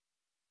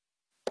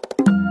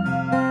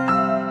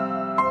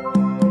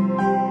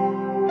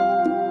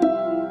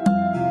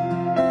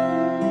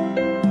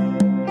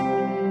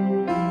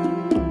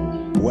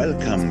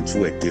Welcome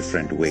to A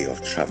Different Way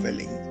of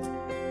Traveling.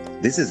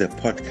 This is a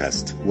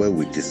podcast where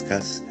we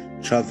discuss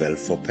travel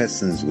for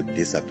persons with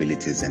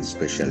disabilities and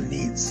special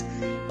needs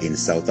in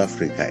South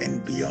Africa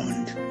and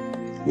beyond,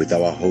 with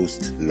our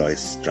host,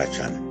 Lois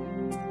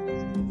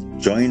Strachan.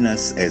 Join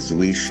us as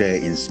we share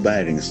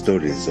inspiring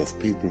stories of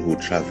people who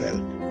travel,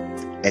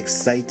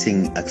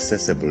 exciting,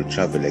 accessible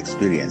travel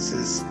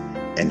experiences,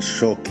 and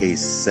showcase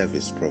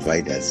service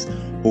providers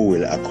who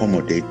will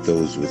accommodate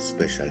those with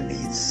special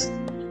needs.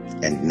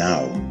 And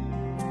now,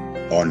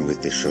 on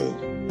with the show.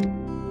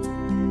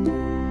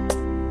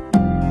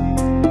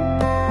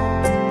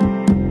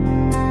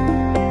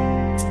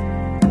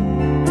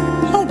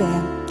 Hi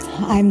there,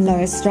 I'm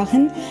Lois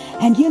Strachan,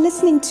 and you're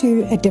listening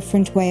to A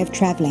Different Way of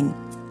Traveling,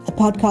 a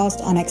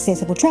podcast on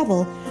accessible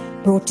travel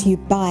brought to you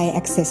by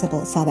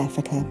Accessible South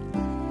Africa.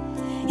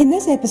 In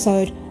this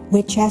episode,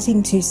 we're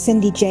chatting to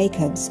Cindy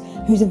Jacobsz,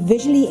 who's a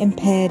visually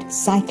impaired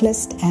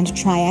cyclist and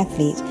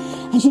triathlete,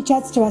 and she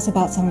chats to us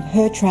about some of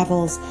her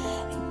travels,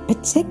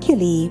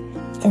 particularly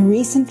a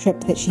recent trip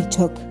that she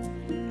took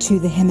to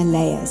the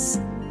Himalayas.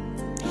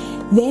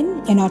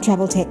 Then, in our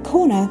Travel Tech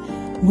Corner,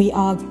 we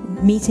are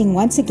meeting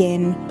once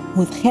again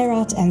with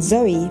Gerard and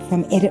Zoe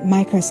from Edit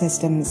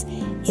Microsystems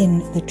in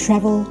the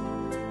Travel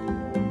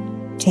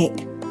Tech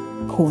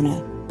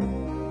Corner.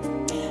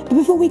 But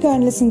before we go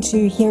and listen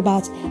to hear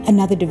about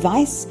another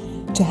device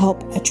to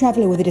help a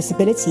traveler with a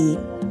disability,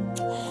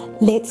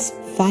 let's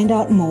find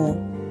out more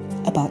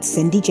about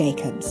Cindy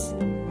Jacobsz.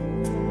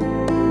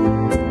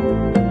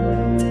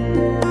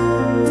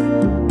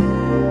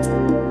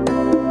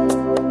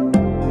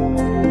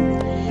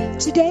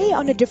 Today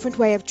on A Different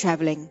Way of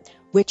Traveling,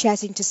 we're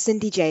chatting to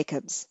Cindy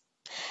Jacobsz.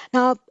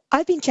 Now,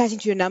 I've been chatting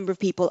to a number of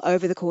people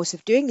over the course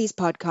of doing these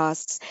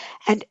podcasts,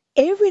 and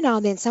every now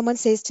and then someone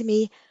says to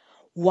me,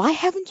 "Why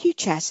haven't you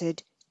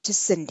chatted to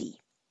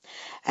Cindy?"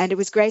 And it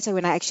was great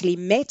when I actually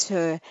met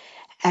her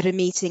at a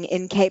meeting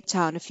in Cape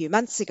Town a few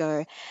months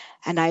ago,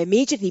 and I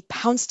immediately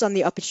pounced on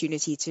the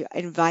opportunity to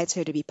invite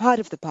her to be part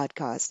of the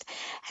podcast.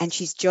 And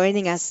she's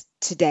joining us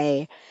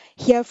today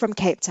here from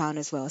Cape Town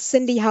as well.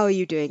 Cindy, how are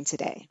you doing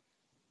today?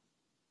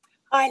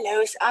 Hi,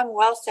 Lois. I'm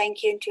well,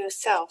 thank you, and to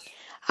yourself.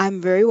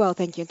 I'm very well,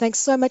 thank you. And thanks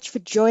so much for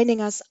joining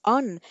us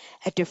on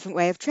A Different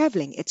Way of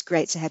Traveling. It's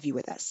great to have you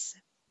with us.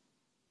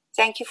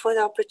 Thank you for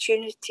the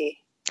opportunity.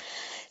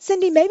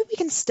 Cindy, maybe we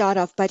can start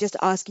off by just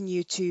asking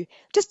you to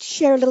just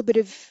share a little bit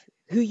of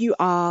who you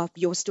are,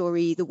 your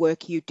story, the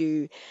work you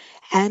do,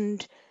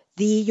 and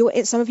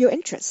some of your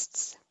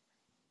interests.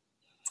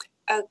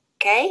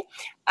 Okay.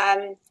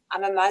 I'm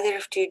a mother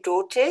of two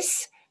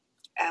daughters,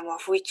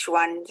 of which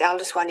the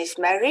eldest one is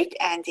married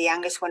and the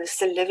youngest one is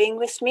still living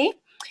with me.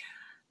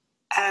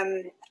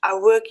 I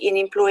work in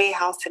employee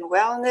health and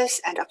wellness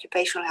and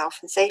occupational health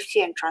and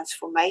safety and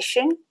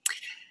transformation.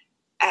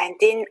 And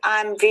then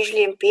I'm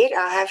visually impaired.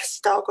 I have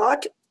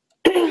Stargardt,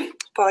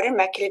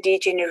 macular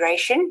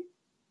degeneration.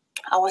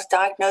 I was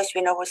diagnosed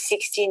when I was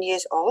 16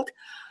 years old.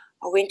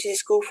 I went to the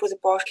school for the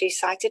partially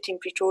sighted in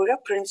Pretoria,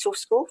 Prince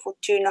School, for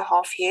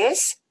 2.5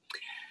 years.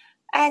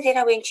 And then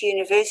I went to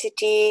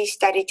university,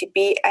 studied a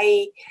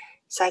BA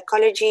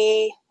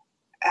psychology,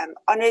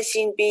 honors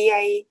in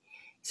BA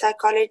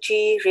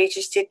psychology,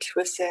 registered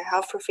with the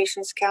Health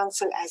Professions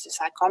Council as a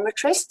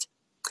psychometrist.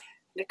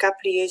 And a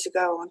couple of years ago,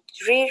 I wanted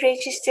to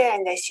re-register,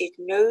 and they said,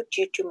 no,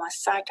 due to my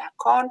sight, I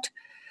can't.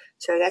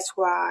 So that's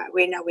why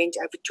when I went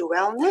over to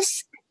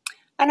wellness,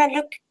 and I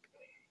look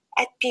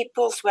at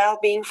people's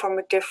well-being from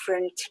a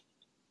different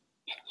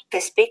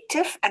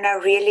perspective, and I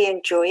really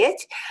enjoy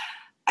it.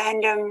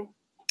 And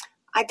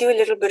I do a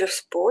little bit of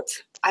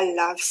sport. I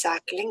love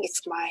cycling.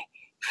 It's my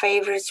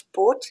favorite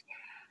sport.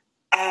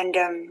 And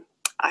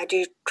I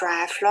do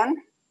triathlon.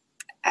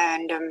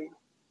 And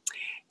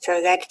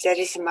so that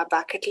is in my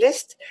bucket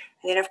list.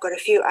 And then I've got a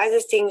few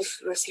other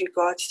things with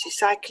regards to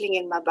cycling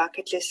in my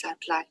bucket list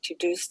I'd like to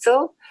do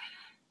still.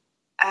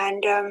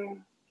 And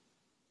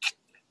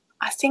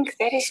I think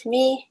that is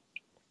me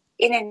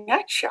in a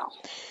nutshell.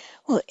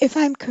 Well, if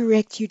I'm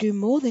correct, you do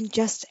more than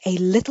just a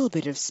little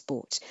bit of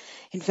sport.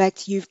 In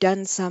fact, you've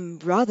done some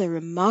rather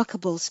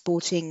remarkable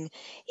sporting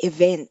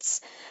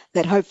events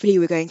that hopefully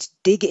we're going to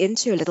dig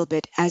into a little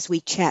bit as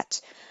we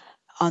chat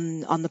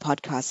on the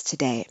podcast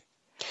today.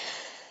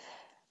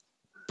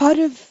 Part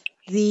of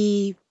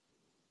the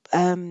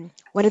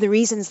one of the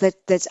reasons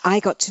that I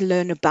got to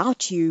learn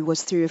about you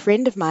was through a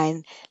friend of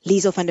mine,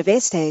 Liesel van der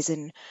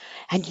Westhuizen,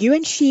 and you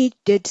and she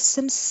did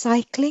some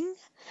cycling,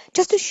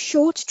 just a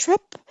short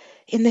trip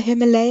in the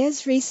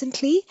Himalayas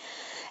recently,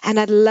 and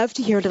I'd love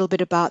to hear a little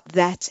bit about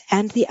that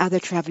and the other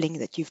traveling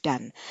that you've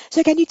done.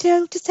 So can you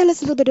tell us a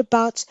little bit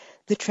about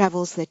the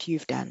travels that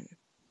you've done?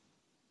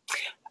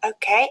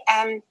 Okay,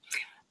 I'm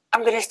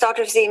going to start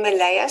with the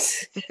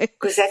Himalayas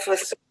because that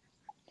was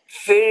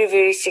very,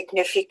 very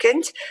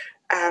significant.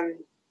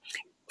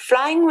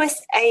 Flying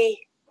with a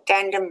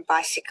tandem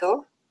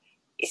bicycle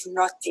is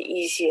not the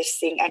easiest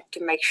thing, and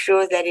to make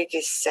sure that it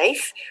is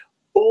safe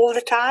all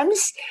the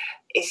times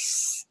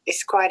is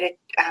quite a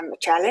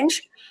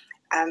challenge.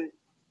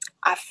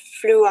 I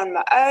flew on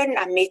my own.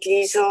 I met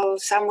Liesel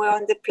somewhere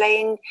on the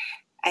plane,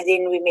 and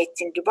then we met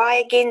in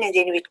Dubai again, and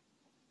then we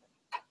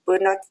were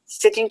not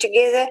sitting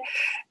together.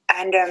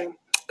 And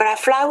but I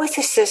fly with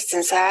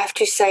assistance. I have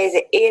to say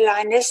the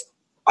airliners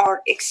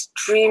are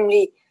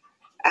extremely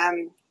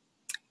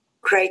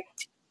great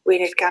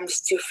when it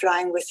comes to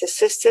flying with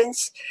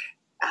assistance.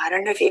 I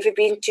don't know if you've ever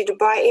been to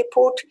Dubai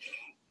airport.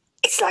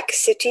 It's like a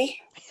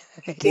city.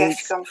 You have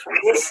to come from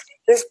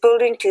this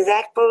building to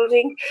that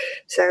building.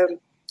 So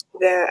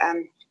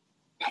the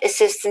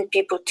assistant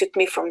people took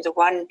me from the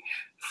one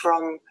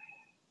from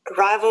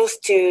arrivals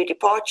to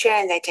departure,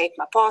 and they take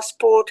my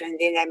passport, and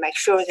then they make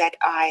sure that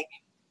I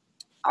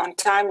on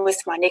time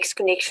with my next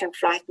connection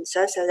flight and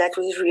so that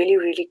was really,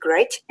 really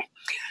great.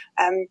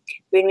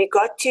 When we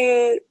got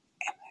to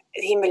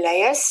the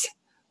Himalayas,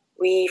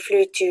 we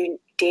flew to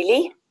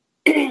Delhi,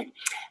 and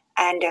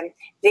then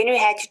we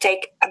had to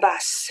take a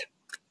bus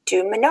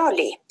to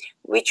Manali,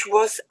 which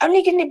was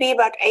only going to be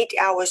about 8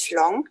 hours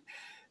long.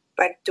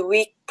 But the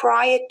week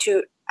prior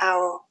to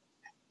our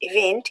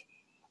event,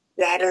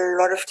 they had a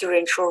lot of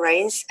torrential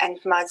rains and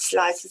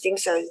mudslides and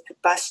things, so the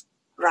bus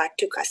ride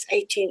took us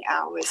 18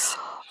 hours.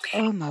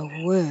 Oh,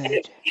 my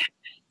word.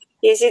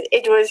 Yes,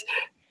 it was,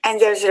 and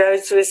those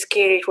roads were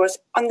scary. It was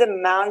on the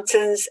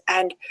mountains,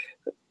 and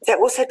they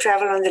also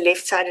travel on the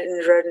left side of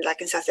the road,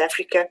 like in South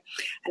Africa,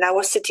 and I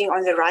was sitting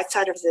on the right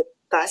side of the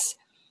bus,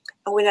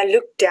 and when I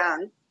looked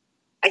down,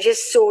 I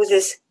just saw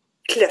this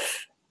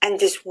cliff and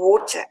this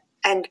water,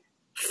 and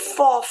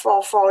far,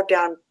 far, far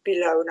down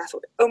below, and I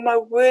thought, oh my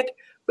word,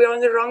 we're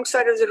on the wrong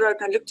side of the road.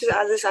 And I looked to the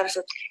other side, I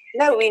thought,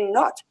 no, we're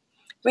not.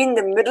 We're in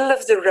the middle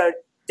of the road.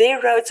 Their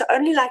roads are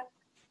only like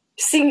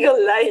single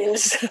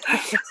lanes.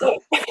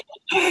 So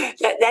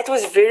that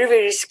was very,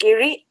 very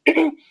scary.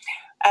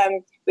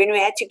 When we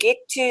had to get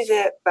to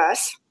the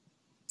bus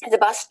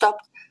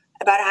stopped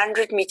about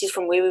 100 meters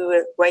from where we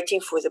were waiting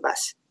for the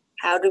bus.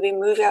 How do we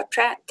move our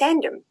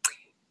tandem?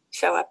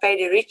 So I paid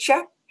a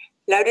rickshaw,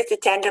 loaded the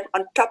tandem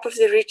on top of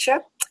the rickshaw,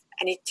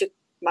 and it took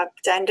my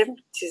tandem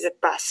to the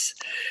bus.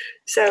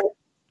 So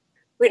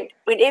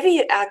whenever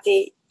you're out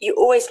there, you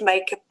always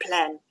make a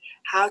plan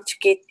how to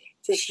get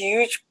this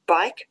huge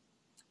bike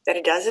that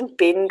it doesn't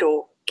bend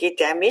or get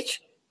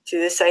damaged to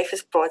the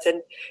safest part.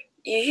 And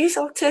you use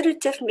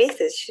alternative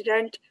methods. You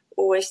don't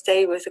always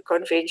stay with the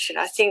convention.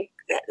 I think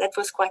that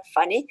was quite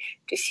funny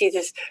to see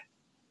this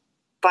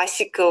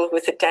bicycle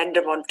with a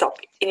tandem on top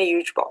in a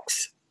huge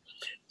box.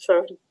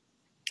 So,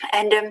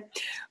 and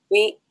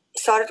we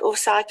started off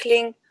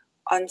cycling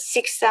on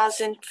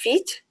 6,000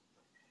 feet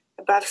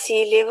above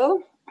sea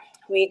level.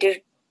 We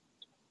did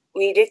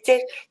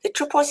it. The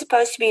trip was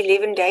supposed to be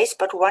 11 days,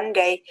 but one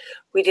day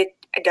we did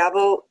a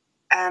double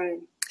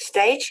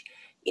stage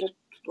in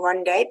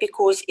one day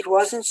because it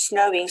wasn't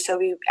snowing, so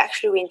we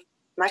actually went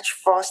much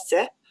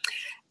faster,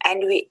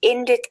 and we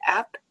ended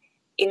up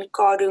in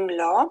Kardung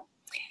La,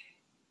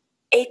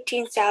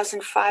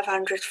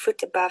 18,500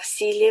 foot above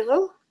sea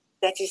level.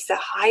 That is the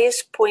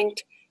highest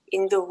point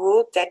in the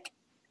world that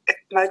a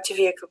motor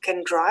vehicle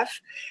can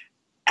drive.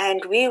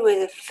 And we were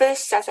the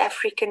first South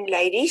African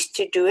ladies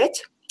to do it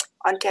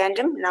on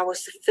tandem. And I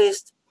was the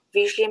first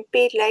visually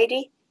impaired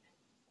lady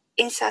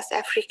in South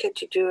Africa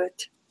to do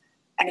it.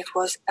 And it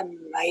was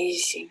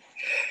amazing.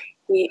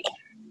 We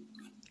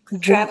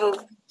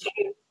traveled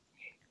to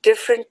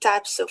different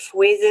types of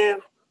weather.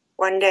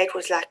 One day it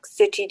was like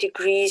 30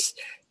 degrees.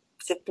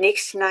 The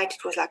next night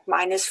it was like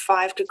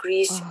 -5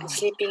 degrees and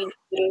sleeping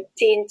in a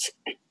tent.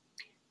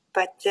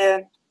 But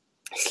the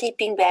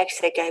sleeping bags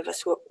they gave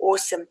us were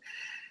awesome.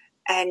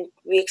 And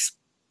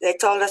they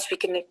told us we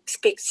can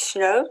expect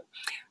snow.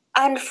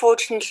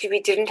 Unfortunately, we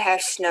didn't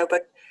have snow,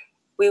 but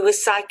we were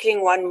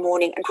cycling one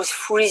morning and it was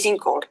freezing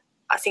cold.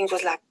 I think it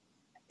was like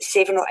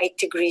 7 or 8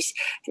 degrees.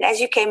 And as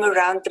you came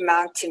around the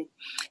mountain,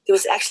 there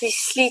was actually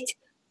sleet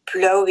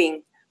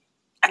blowing.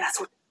 And I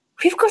thought,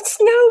 we've got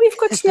snow.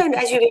 And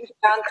as we went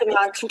down the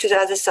mountain to the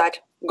other side,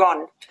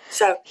 gone.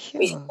 So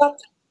we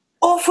stopped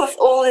off with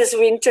all this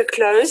winter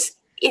clothes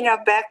in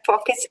our back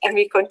pockets and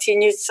we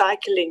continued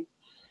cycling.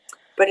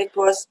 But it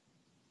was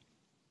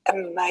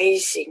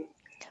amazing.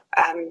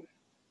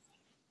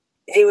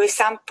 There were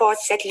some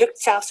parts that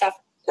looked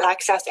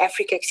like South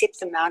Africa, except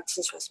the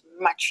mountains was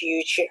much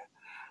huger.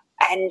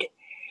 And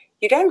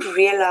you don't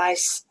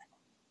realize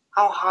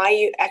how high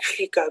you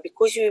actually go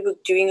because we were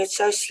doing it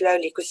so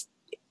slowly, because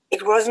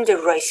it wasn't a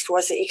race, it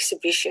was an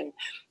exhibition.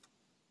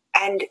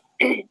 And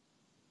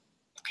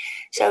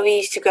so we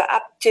used to go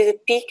up to the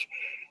peak,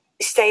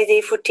 stay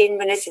there for 10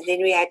 minutes, and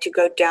then we had to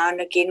go down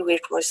again where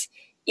it was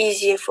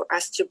easier for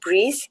us to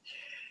breathe.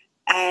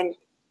 And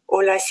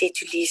all I said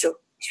to Liesel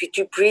is we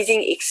do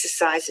breathing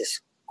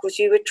exercises because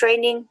we were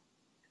training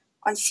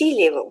on sea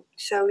level.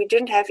 So we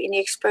didn't have any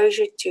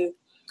exposure to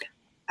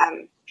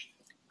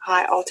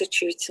high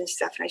altitudes and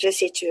stuff. And I just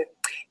said to her,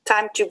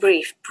 time to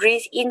breathe.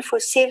 Breathe in for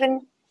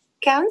 7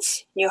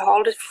 counts, you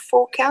hold it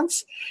for 4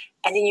 counts,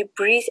 and then you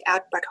breathe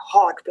out but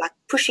hard, like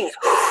pushing it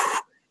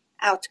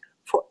out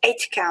for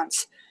 8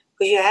 counts.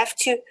 Because you have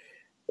to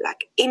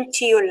like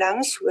empty your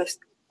lungs with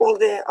all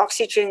the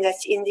oxygen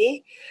that's in there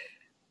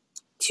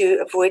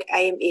to avoid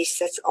AMS,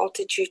 that's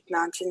altitude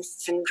mountain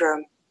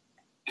syndrome.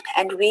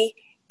 And we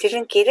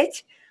didn't get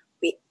it.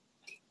 We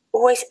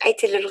always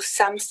ate a little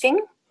something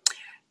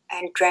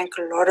and drank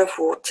a lot of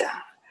water.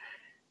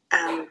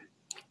 And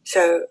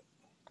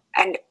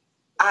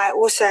I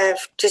also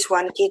have just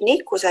one kidney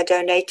because I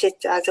donated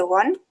the other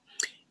one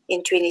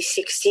in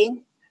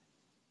 2016.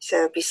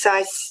 So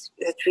besides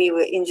that we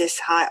were in this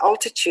high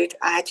altitude,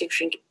 I had to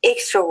drink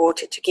extra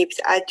water to keep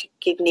the other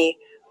kidney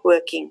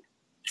working.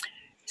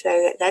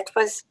 So that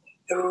was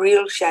a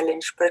real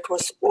challenge, but it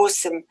was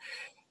awesome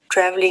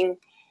traveling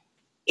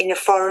in a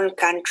foreign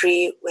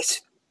country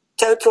with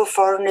total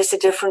foreigners, a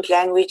different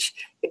language,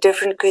 a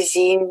different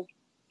cuisine.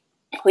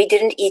 We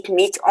didn't eat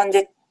meat on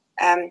the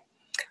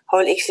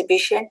whole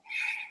exhibition.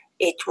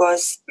 It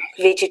was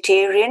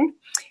vegetarian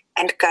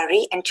and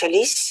curry and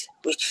chilies,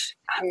 which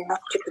I'm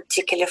not too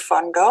particularly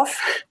fond of.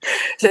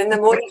 So in the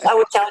mornings I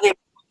would tell them,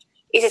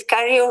 is it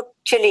curry or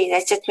chili? They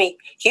said to me,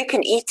 you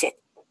can eat it.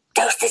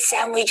 Toasted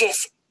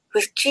sandwiches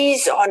with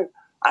cheese on. And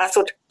I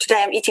thought,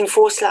 today I'm eating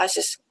 4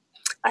 slices.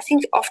 I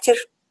think after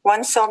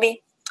one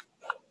salmi,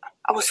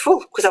 I was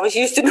full because I was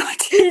used to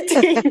not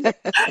eating.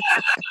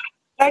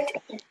 But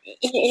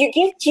you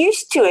get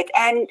used to it.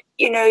 And,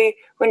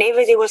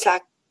 whenever there was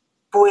like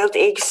boiled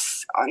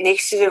eggs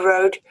next to the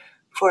road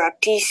for our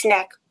tea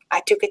snack,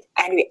 I took it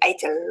and we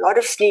ate a lot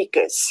of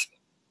Snickers.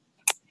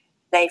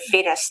 They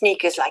fed us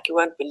Snickers like you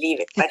won't believe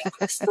it, but it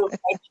was still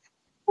great.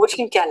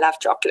 Fortunately, I love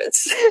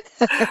chocolates.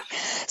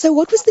 So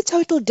what was the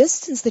total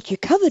distance that you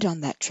covered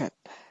on that trip?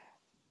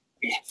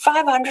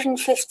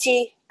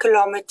 550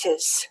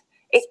 kilometers.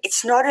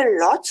 It's not a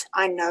lot,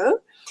 I know,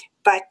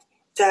 but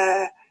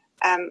the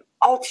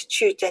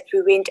altitude that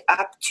we went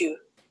up to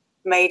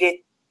made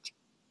it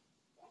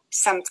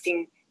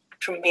something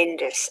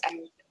tremendous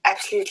and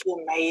absolutely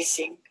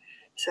amazing.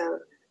 So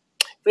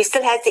we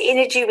still had the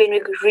energy when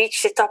we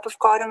reached the top of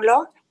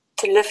Karangla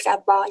to lift our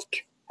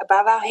bike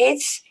above our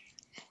heads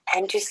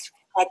and just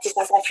had the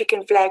South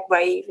African flag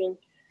waving.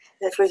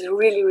 That was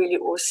really, really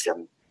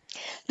awesome.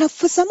 Now,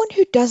 for someone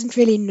who doesn't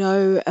really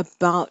know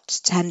about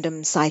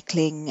tandem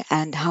cycling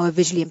and how a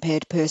visually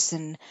impaired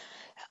person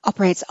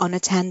operates on a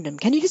tandem,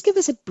 can you just give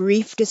us a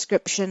brief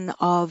description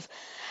of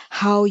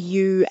how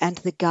you and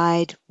the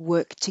guide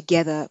work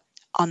together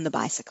on the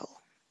bicycle?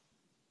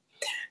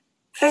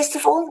 First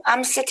of all,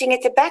 I'm sitting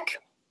at the back.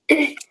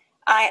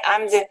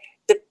 I'm the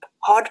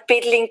hard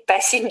pedaling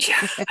passenger.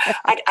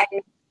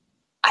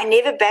 I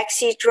never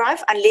backseat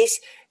drive unless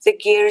the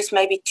gear is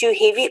maybe too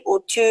heavy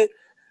or too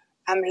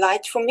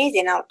light for me.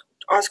 Then I'll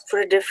ask for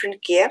a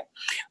different gear.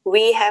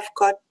 We have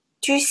got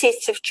 2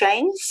 sets of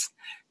chains.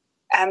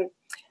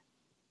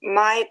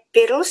 My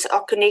pedals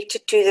are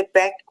connected to the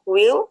back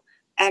wheel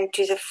and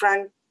to the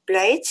front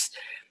blades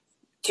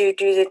to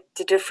do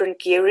the different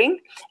gearing.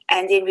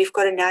 And then we've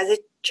got another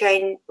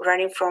chain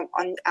running from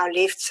on our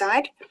left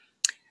side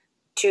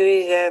to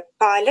the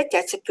pilot.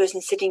 That's a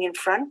person sitting in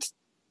front.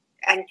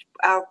 And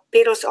our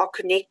pedals are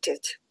connected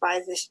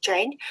by this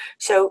chain.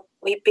 So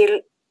we pedal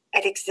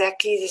at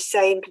exactly the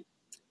same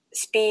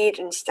speed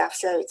and stuff.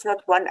 So it's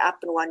not one up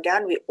and one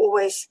down. We're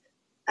always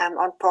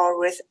on par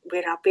with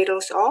where our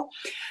pedals are.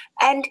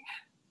 And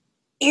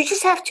you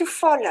just have to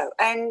follow.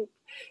 And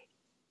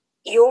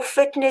your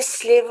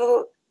fitness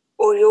level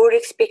or your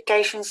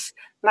expectations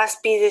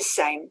must be the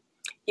same.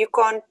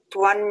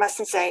 One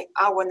mustn't say,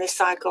 I want to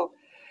cycle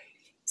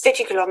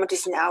 30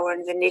 kilometers an hour,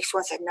 and the next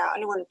one said, no, I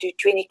only want to do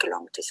 20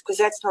 kilometers, because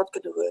that's not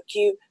going to work.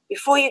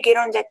 Before you get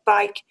on that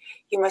bike,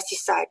 you must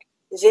decide,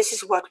 this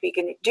is what we're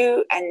going to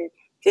do, and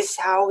this is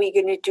how we're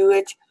going to do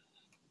it,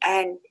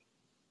 and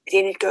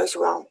then it goes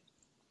well.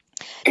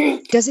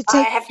 Does it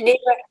take... I have never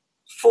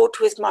fought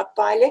with my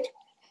pilot.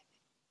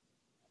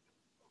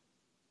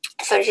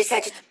 So I just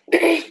had to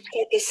take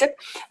a sip.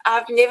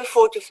 I've never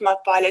fought with my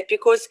pilot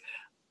because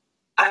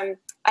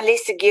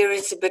unless the gear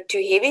is a bit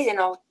too heavy, then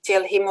I'll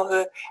tell him or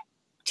her,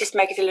 just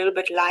make it a little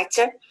bit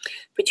lighter.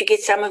 But you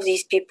get some of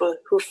these people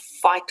who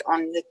fight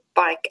on the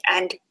bike,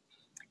 and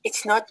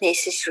it's not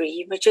necessary.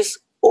 You must just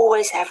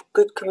always have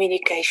good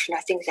communication.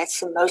 I think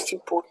that's the most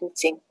important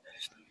thing.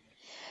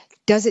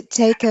 Does it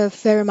take a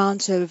fair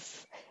amount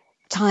of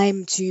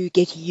time to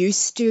get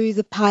used to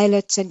the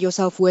pilot and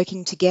yourself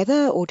working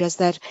together, or does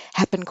that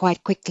happen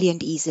quite quickly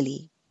and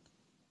easily?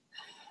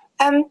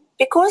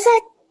 Because I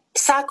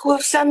cycle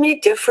with so many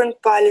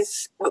different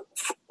pilots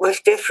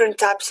with different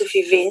types of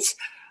events,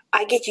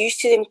 I get used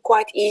to them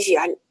quite easy.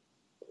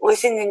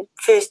 Within the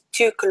first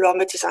 2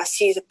 kilometers, I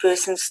see the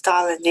person's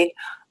style, and then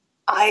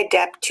I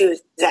adapt to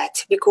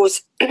that,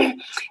 because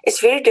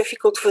it's very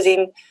difficult for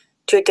them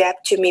to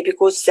adapt to me,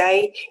 because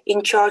they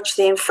in charge,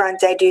 they in front,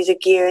 they do the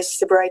gears,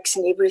 the brakes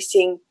and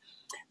everything.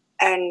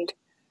 And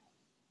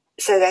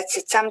so that's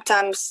it.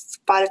 Sometimes the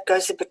pilot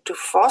goes a bit too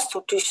fast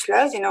or too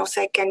slow, then I'll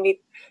say, can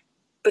we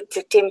put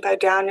the tempo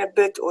down a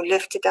bit or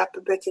lift it up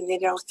a bit, and then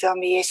they'll tell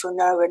me yes or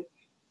no, and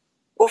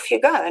off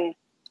you go. And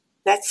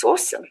that's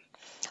awesome.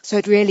 So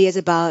it really is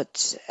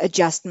about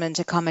adjustment,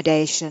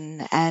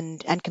 accommodation,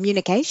 and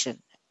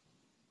communication.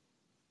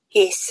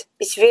 Yes,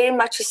 it's very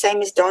much the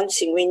same as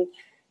dancing. When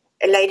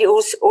a lady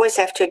always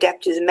have to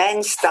adapt to the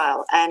man's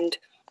style, and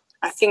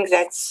I think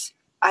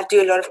I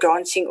do a lot of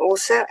dancing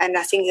also, and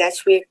I think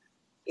that's where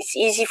it's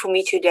easy for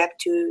me to adapt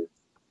to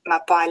my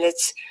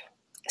pilot's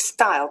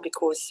style,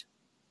 because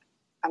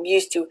I'm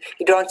used to,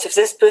 you dance with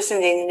this person,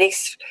 then the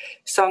next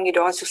song you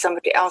dance with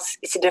somebody else,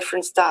 it's a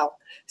different style.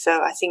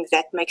 So I think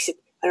that makes it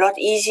a lot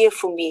easier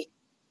for me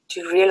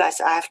to realize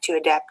I have to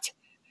adapt.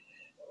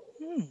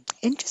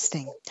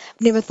 Interesting.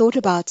 I've never thought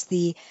about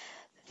the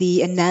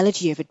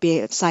analogy of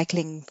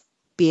cycling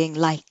being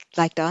like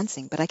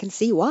dancing, but I can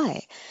see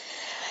why.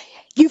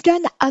 You've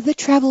done other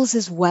travels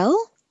as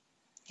well,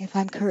 if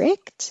I'm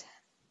correct?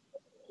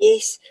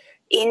 Yes.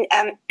 In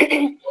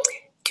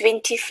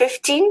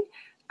 2015,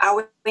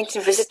 I went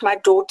to visit my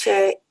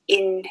daughter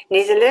in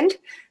Netherlands,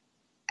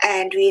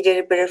 and we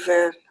did a bit of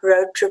a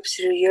road trip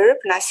through Europe.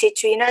 And I said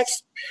to her,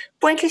 it's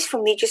pointless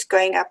for me just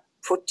going up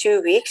for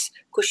 2 weeks,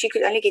 because she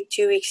could only get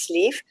 2 weeks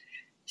leave.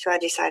 So I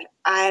decided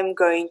I'm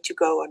going to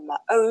go on my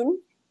own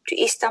to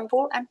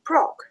Istanbul and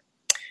Prague.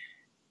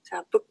 So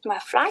I booked my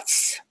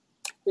flights,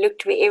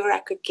 looked wherever I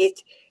could get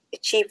a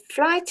cheap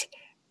flight,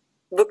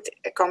 booked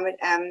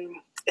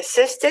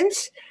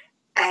assistance,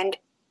 and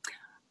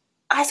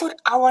I thought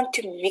I want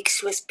to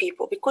mix with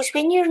people, because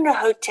when you're in a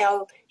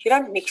hotel, you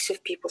don't mix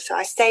with people. So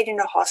I stayed in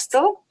a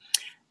hostel,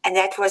 and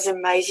that was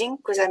amazing,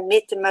 because I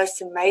met the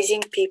most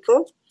amazing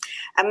people.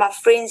 And my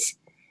friends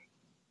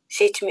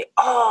said to me,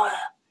 oh,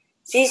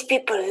 these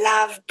people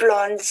love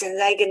blondes and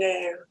they're going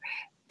to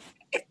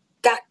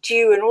abduct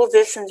you and all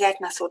this and that.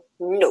 And I thought,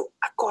 no,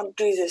 I can't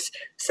do this.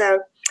 So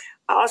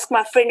I asked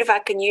my friend if I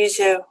can use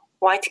a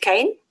white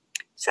cane.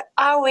 So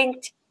I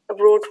went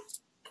abroad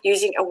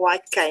using a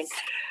white cane.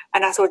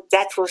 And I thought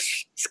that will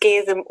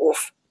scare them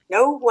off.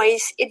 No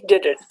ways, it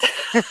didn't.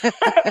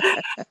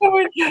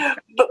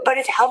 but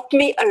it helped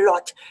me a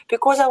lot,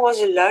 because I was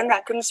alone.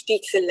 I couldn't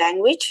speak the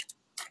language.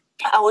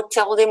 I would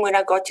tell them when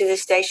I got to the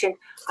station,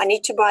 I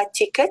need to buy a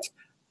ticket.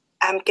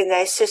 Can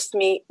they assist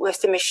me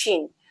with the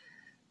machine?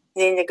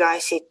 Then the guy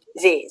said,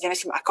 there. Then I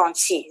said, I can't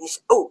see.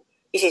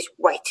 He says,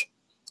 wait.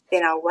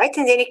 Then I'll wait,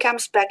 and then he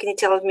comes back and he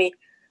tells me,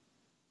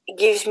 he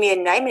gives me a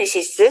name, and he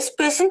says, this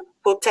person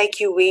will take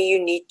you where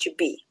you need to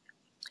be.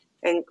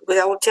 And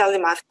because I will tell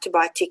them I have to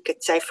buy a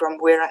ticket, say from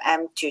where I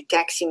am to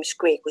Taksim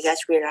Square, because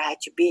that's where I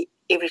had to be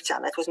every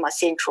time. That was my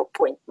central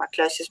point, my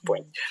closest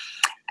point.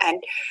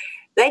 And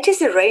they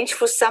just arranged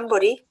for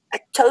somebody, a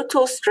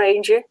total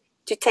stranger,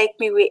 to take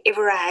me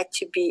wherever I had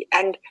to be.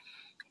 And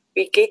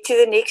we get to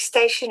the next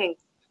station and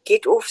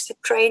get off the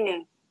train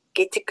and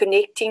get the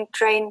connecting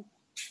train.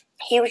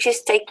 He would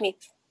just take me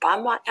by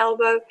my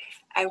elbow,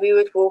 and we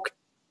would walk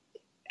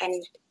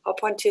and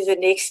hop onto the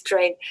next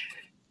train.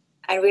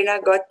 And when I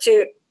got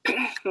to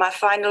my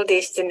final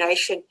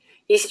destination,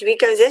 he said, we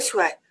go this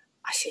way.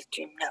 I said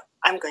to him, no,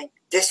 I'm going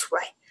this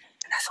way.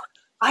 And I thought,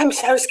 I'm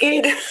so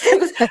scared.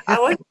 I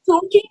was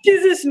talking to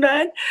this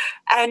man,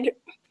 and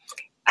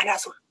I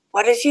thought,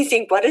 what does he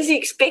think? What does he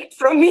expect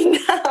from me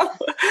now?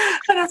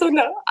 And I thought,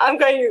 no, I'm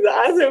going the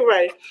other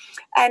way.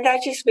 And I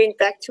just went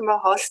back to my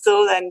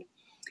hostel,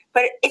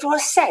 but it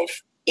was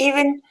safe.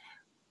 Even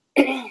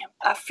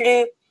I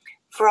flew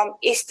from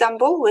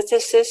Istanbul with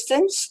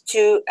assistance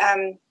to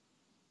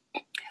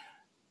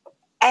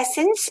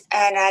Athens,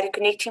 and I had a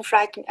connecting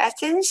flight in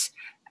Athens,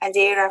 and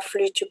there I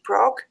flew to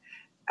Prague.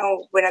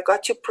 And when I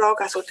got to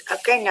Prague, I thought,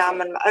 okay, now I'm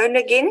on my own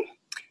again.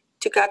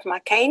 Took out my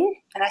cane,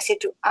 and I said,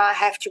 I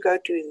have to go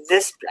to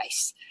this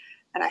place.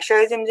 And I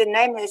showed them the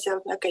name, and they said,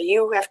 okay,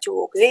 you have to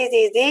walk there,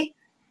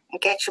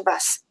 and catch a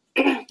bus.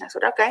 I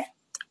thought, okay,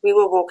 we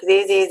will walk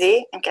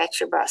there, and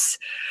catch a bus.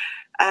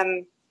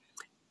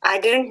 I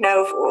didn't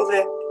know of all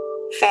the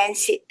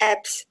fancy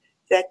apps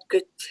that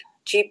could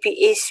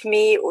GPS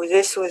me or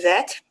this or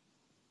that.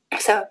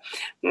 So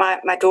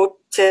my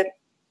daughter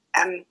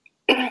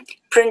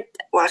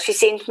she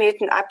sent me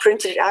it, and I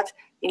printed it out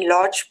in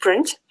large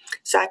print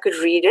so I could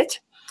read it.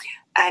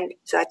 And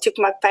so I took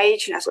my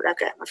page, and I thought,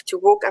 okay, I have to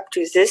walk up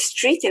to this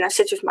street. And I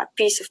sit with my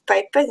piece of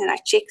paper, then I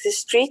check the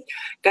street,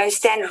 go and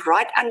stand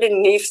right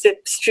underneath the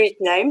street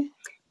name.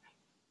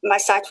 My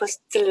sight was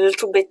still a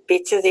little bit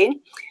better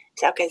then.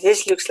 So, okay,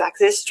 this looks like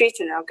this street,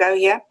 and I'll go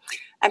here.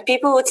 And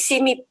people would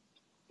see me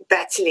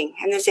battling,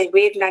 and they say,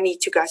 where do I need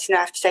to go? So now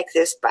I have to take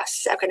this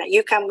bus. So, okay, now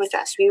you come with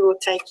us. We will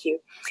take you.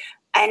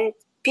 And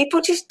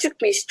people just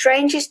took me.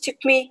 Strangers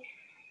took me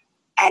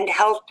and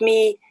helped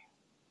me.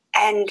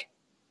 And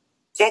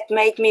that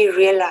made me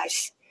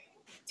realize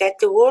that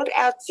the world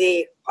out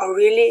there are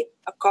really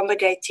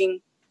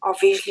accommodating our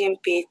visually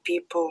impaired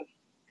people.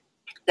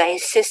 They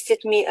assisted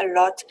me a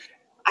lot.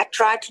 I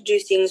tried to do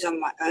things on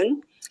my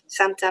own.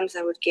 Sometimes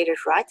I would get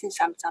it right, and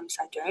sometimes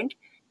I don't.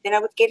 Then I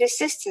would get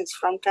assistance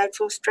from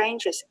total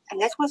strangers.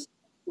 And that was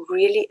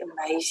really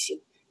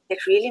amazing.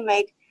 It really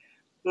made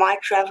my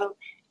travel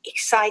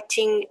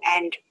exciting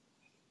and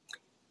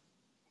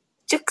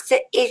took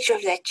the edge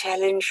of that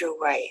challenge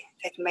away.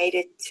 That made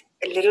it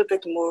a little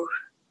bit more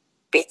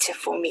better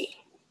for me.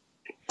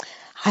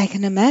 I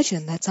can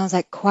imagine. That sounds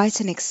like quite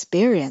an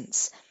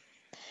experience.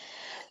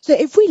 So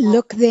if we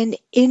look then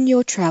in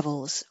your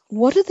travels,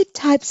 what are the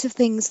types of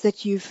things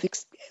that you've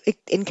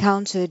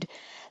encountered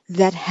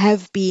that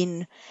have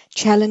been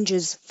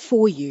challenges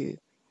for you,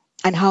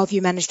 and how have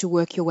you managed to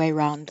work your way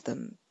around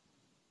them?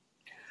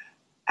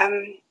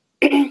 Um,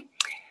 the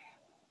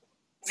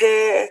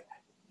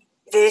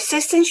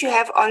assistance you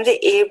have on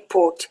the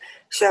airport.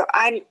 So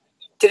I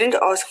didn't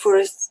ask for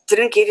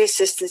didn't get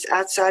assistance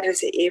outside of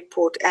the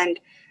airport, and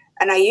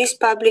I used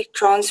public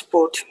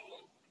transport.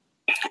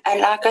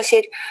 And like I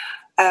said,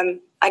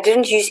 I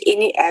didn't use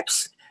any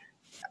apps.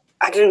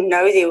 I didn't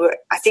know there were.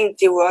 I think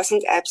there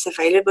wasn't apps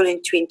available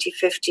in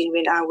 2015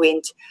 when I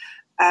went.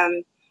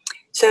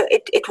 So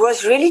it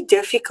was really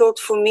difficult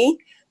for me,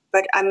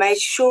 but I made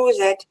sure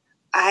that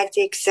I had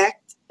the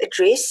exact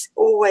address.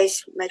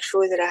 Always make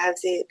sure that I have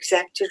the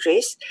exact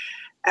address.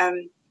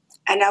 And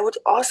I would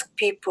ask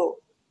people,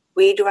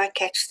 where do I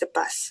catch the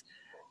bus?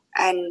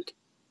 And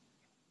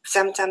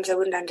sometimes they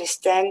wouldn't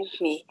understand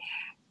me.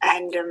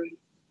 And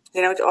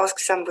then I would ask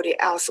somebody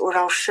else, or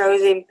I'll show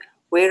them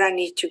where I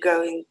need to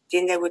go, and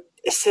then they would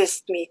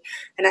assist me.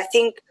 And I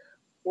think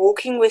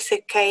walking with a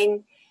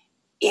cane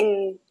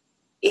in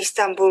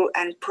Istanbul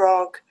and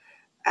Prague,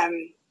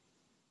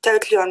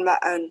 totally on my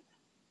own,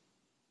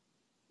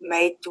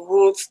 made the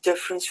world's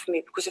difference for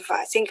me. Because if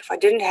I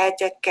didn't have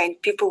that cane,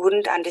 people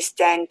wouldn't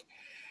understand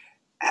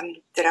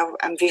that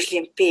I'm visually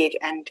impaired,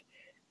 and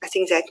I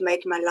think that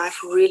made my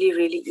life really,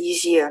 really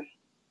easier.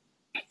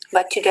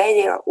 But today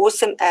there are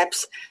awesome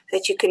apps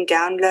that you can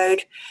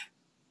download.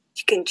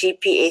 You can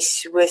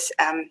GPS with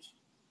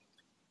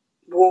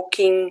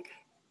walking.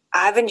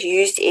 I haven't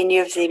used any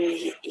of them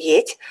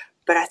yet,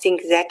 but I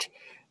think that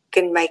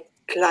can make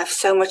life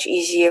so much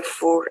easier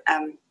for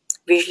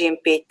visually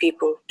impaired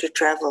people to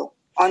travel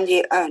on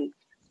their own.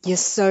 You're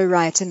so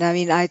right. And I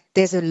mean,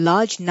 there's a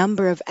large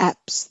number of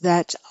apps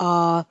that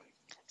are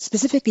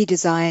specifically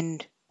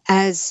designed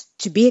as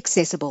to be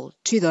accessible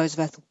to those of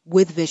us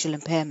with visual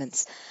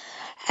impairments.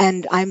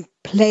 And I'm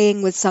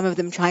playing with some of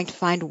them, trying to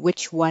find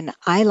which one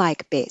I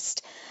like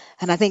best.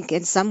 And I think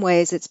in some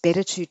ways it's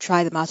better to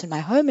try them out in my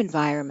home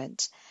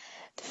environment,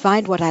 to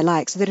find what I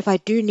like, so that if I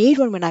do need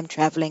one when I'm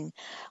traveling,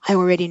 I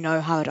already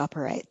know how it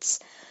operates.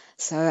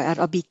 So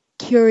I'll be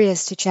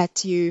curious to chat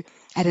to you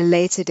at a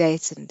later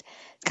date and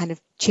kind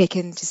of check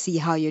in to see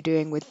how you're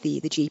doing with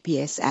the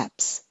GPS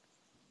apps.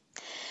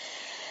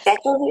 That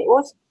will be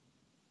awesome.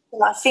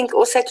 I think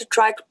also to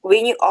try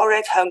when you are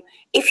at home,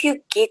 if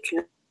you get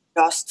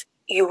lost,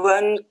 you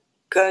won't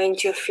go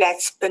into a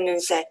flat spin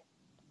and say,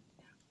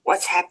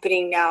 what's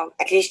happening now?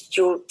 At least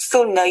you'll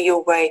still know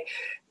your way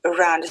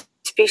around,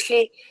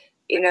 especially,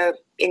 in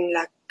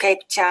like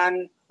Cape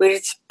Town where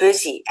it's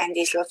busy and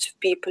there's lots of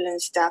people and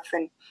stuff.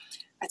 And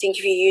I think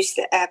if you use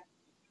the app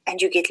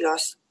and you get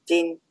lost,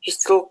 then you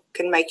still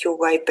can make your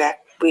way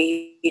back where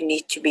you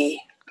need to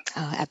be.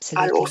 Oh,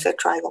 absolutely. I'll also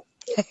try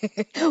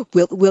that.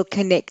 We'll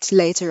connect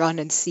later on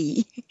and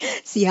see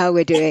how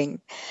we're doing.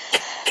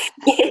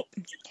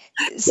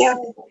 Yeah.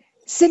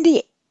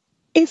 Cindy,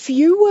 if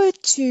you were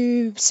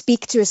to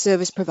speak to a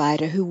service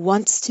provider who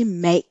wants to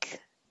make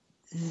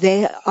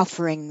their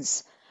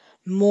offerings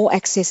more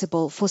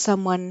accessible for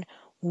someone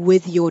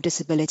with your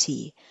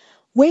disability,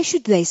 where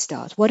should they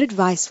start? What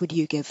advice would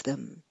you give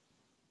them?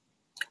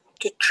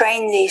 To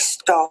train their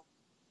staff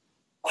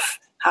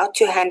how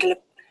to handle a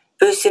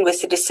person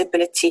with a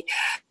disability.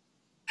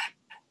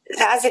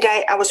 The other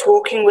day I was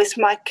walking with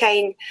my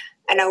cane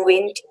and I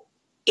went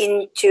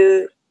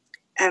into,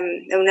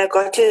 when I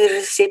got to the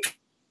reception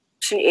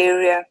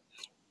area,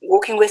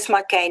 walking with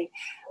my cane,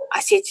 I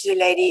said to the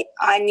lady,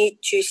 I need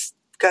to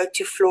go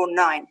to floor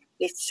 9,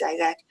 let's say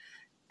that.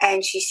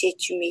 And she said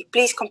to me,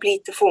 please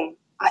complete the form.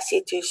 I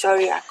said to her,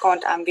 sorry, I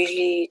can't, I'm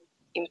visually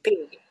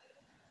impaired.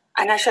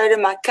 And I showed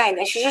her my cane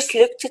and she just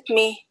looked at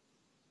me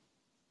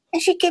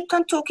and she kept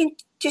on talking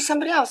to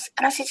somebody else.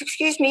 And I said,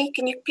 excuse me,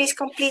 can you please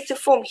complete the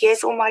form?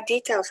 Here's all my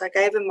details. I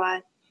gave her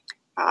my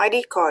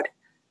ID card.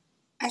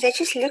 And they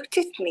just looked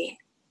at me.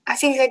 I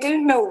think they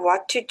didn't know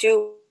what to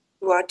do,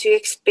 what to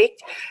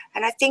expect.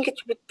 And I think it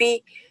would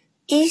be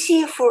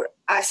easier for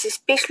us,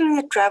 especially in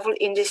the travel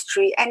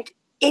industry and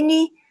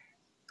any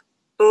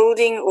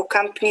building or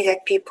company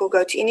that people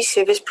go to, any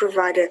service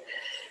provider,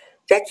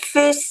 that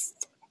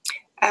first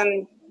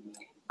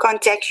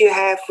contact you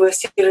have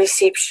with the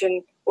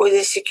reception or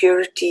the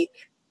security,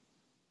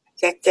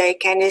 that they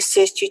can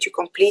assist you to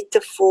complete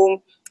the form,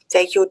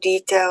 take your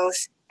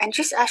details, and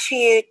just usher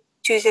you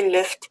to the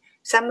lift.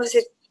 Some of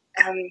the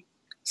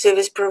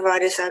service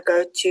providers I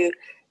go to,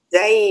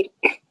 they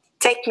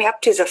take me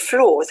up to the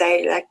floor.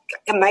 They're like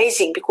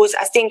amazing because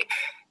I think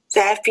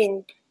they have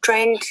been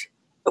trained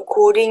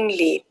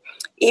accordingly.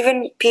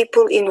 Even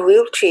people in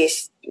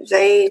wheelchairs,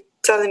 they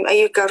tell them, oh,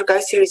 you've got to go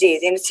through there.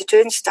 Then it's a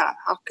turnstile.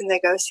 How can they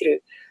go through?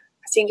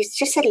 I think it's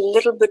just a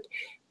little bit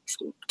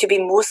to be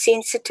more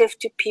sensitive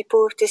to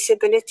people with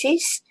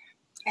disabilities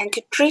and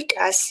to treat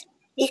us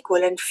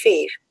equal and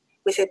fair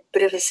with a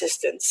bit of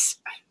assistance.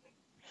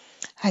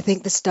 I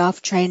think the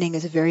staff training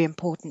is a very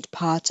important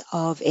part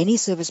of any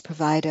service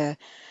provider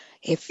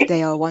if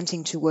they are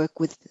wanting to work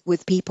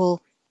with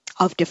people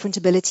of different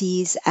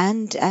abilities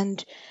and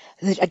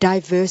a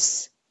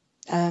diverse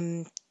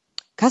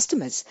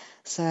customers.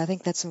 So I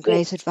think that's some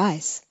great Yes.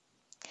 advice.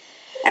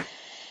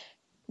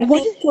 And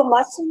What? people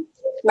mustn't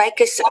make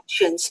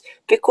assumptions,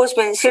 because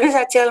as soon as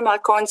I tell them I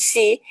can't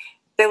see,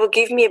 they will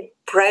give me a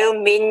braille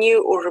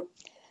menu or a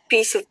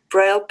piece of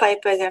braille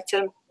paper, and I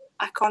tell them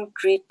I can't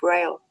read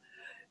braille.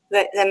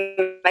 They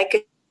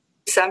make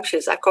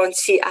assumptions. I can't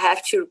see. I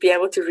have to be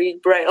able to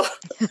read braille.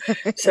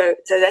 So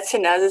that's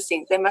another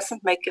thing. They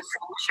mustn't make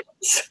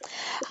assumptions.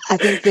 I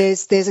think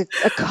there's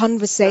a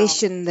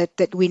conversation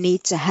that we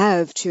need to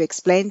have to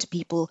explain to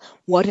people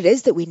what it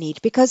is that we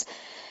need, because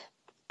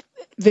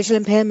visual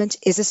impairment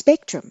is a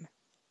spectrum,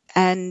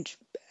 and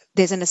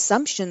there's an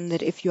assumption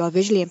that if you are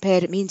visually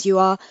impaired, it means you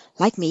are,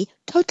 like me,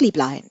 totally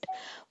blind,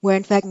 where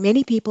in fact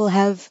many people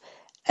have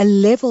a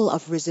level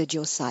of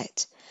residual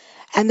sight.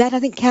 And that, I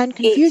think, can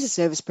confuse a Yes.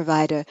 service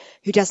provider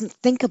who doesn't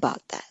think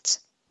about that.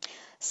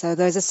 So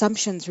those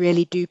assumptions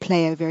really do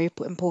play a very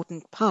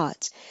important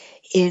part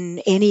in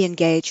any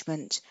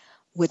engagement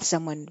with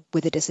someone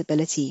with a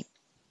disability.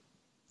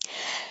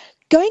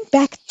 Going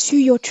back to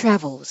your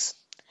travels,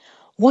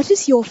 what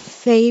is your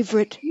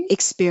favorite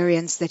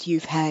experience that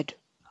you've had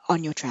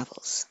on your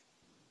travels?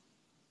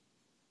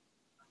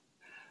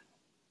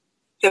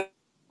 The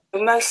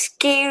most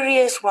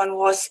scariest one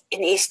was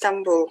in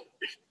Istanbul.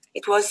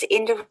 It was the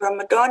end of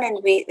Ramadan,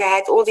 and they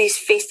had all these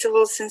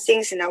festivals and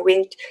things, and I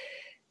went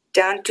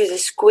down to the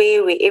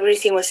square where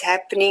everything was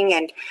happening,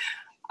 and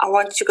I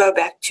wanted to go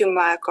back to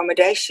my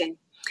accommodation.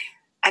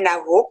 And I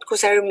walked,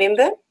 because I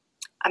remember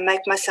I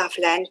make myself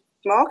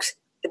landmarks,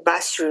 the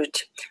bus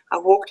route. I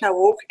walked and I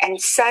walked,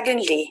 and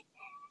suddenly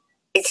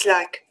it's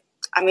like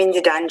I'm in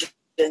the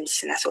dungeons,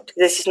 and I thought,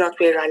 this is not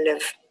where I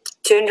live.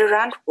 Turned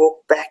around,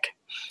 walked back,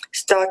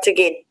 start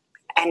again.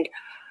 And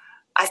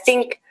I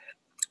think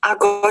I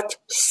got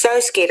so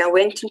scared. I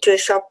went into a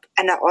shop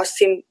and I asked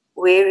them,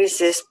 where is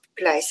this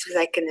place so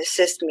they can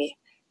assist me?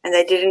 And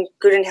they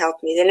couldn't help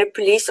me. Then a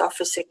police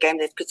officer came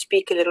that could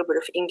speak a little bit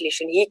of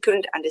English, and he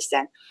couldn't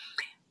understand.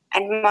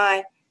 And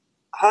my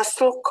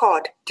hostel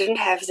card didn't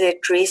have the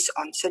address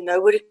on, so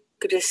nobody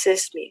could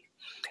assist me.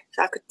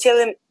 So I could tell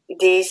them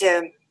there's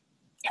a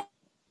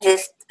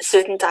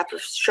certain type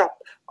of shop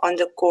on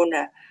the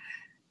corner,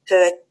 so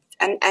that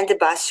and the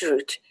bus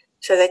route.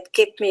 So that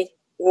kept me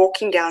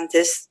walking down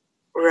this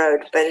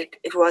road, but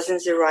it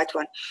wasn't the right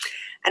one.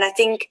 And I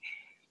think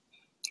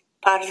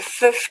by the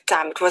fifth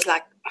time, it was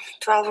like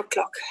 12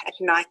 o'clock at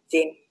night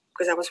then,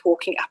 because I was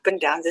walking up and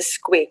down the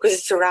square, because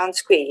it's a round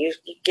square. You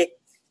get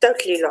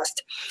totally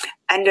lost.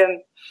 And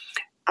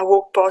I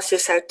walked past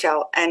this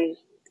hotel, and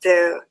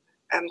the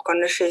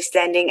conductor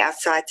standing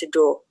outside the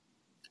door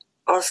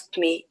asked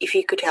me if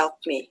he could help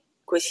me,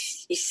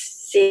 because he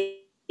said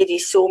he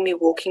saw me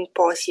walking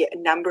past here a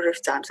number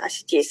of times. I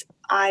said, yes,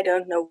 I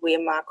don't know where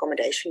my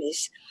accommodation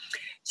is.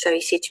 So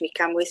he said to me,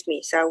 come with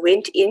me. So I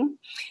went in.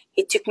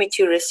 He took me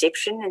to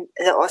reception, and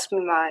they asked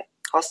me my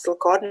hostel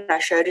card, and I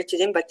showed it to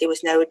them, but there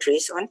was no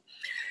address on.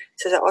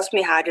 So they asked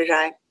me, how did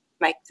I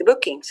make the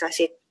booking? So I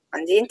said,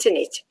 on the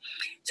internet.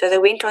 So they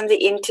went on the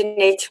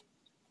internet,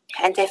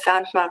 and they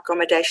found my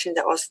accommodation.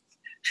 They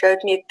showed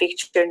me a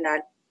picture, and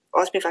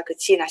asked me if I could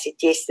see, and I said,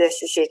 yes,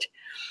 this is it.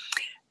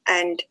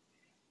 And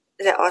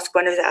they asked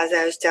one of the other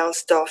hotel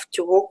staff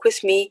to walk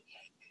with me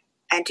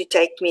and to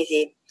take me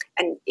there.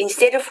 And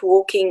instead of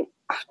walking,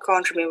 I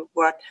can't remember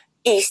what,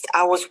 east,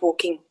 I was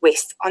walking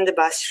west on the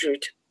bus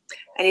route.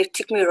 And it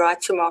took me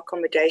right to my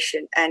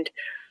accommodation. And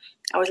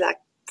I was like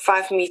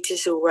 5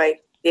 meters away.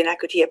 Then I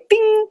could hear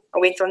ping. I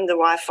went on the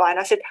Wi-Fi and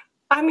I said,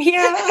 I'm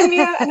here.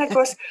 And it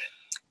was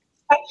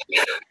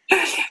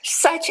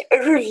such a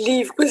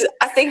relief, because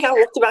I think I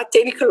walked about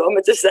 10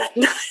 kilometers that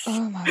night.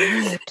 Oh my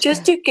word.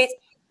 Just to get,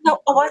 no,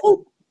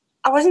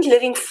 I wasn't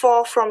living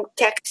far from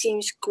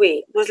Taksim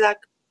Square. It was like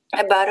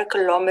about a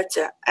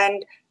kilometer,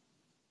 and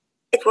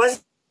it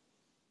wasn't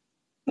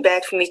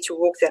bad for me to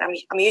walk there.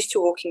 I'm used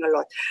to walking a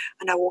lot,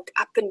 and I walked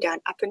up and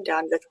down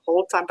the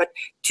whole time, but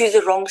to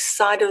the wrong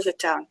side of the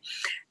town.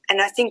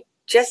 And I think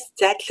just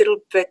that little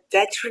bit,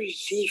 that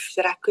relief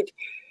that I could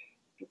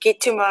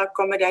get to my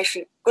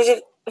accommodation, because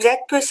if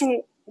that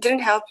person didn't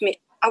help me,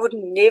 I would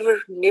never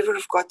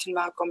have gotten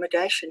my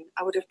accommodation.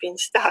 I would have been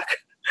stuck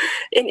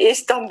in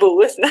Istanbul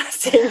with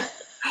nothing.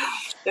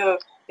 So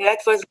that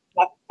was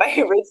my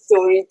favorite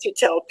story to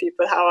tell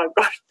people, how I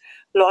got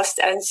lost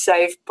and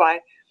saved by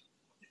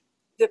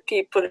the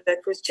people that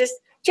was just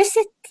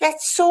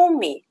that saw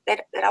me,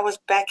 that I was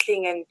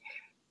battling and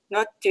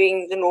not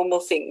doing the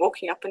normal thing,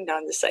 walking up and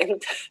down the same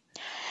path.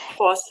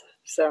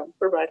 So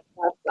for about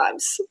 5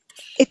 times.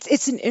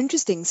 It's an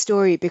interesting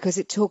story because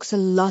it talks a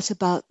lot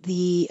about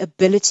the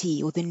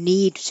ability or the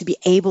need to be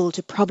able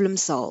to problem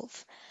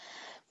solve.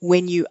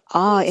 When you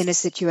are in a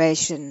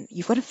situation,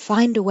 you've got to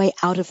find a way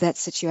out of that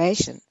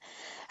situation.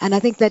 And I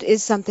think that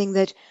is something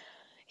that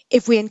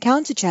if we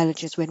encounter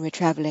challenges when we're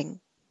traveling,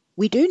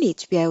 we do need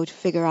to be able to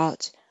figure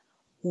out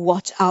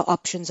what our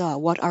options are,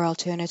 what our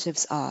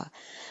alternatives are.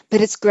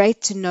 But it's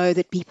great to know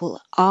that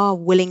people are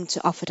willing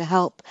to offer to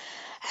help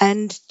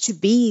and to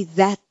be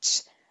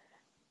that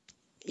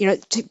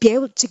to be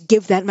able to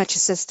give that much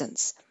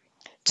assistance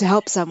to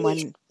help someone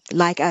Yes,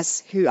 like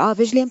us who are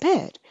visually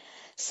impaired.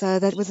 So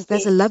that's a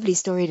yes. lovely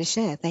story to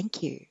share.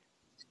 Thank you.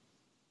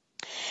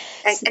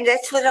 And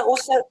that's what I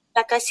also,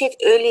 like I said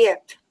earlier,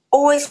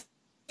 always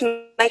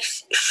make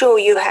sure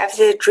you have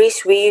the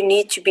address where you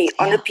need to be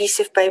on a Yeah, piece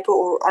of paper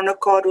or on a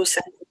card or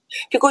something.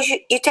 Because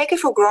you take it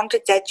for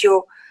granted that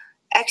your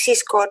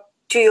access card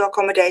to your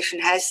accommodation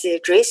has the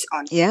address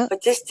on, yeah,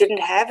 but this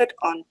didn't have it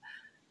on.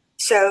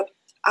 So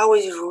I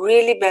was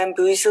really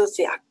bamboozled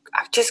there.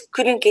 I just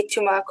couldn't get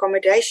to my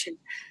accommodation.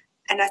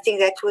 And I think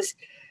that was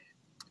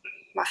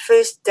my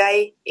first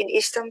day in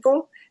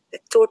Istanbul.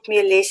 It taught me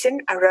a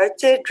lesson. I wrote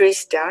the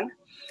address down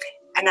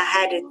and I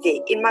had it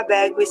there in my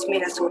bag with me.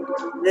 And I thought,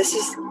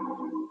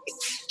 it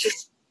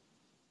just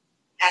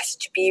has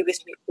to be with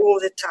me all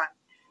the time.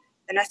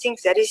 And I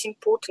think that is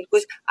important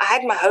because I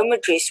had my home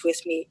address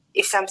with me.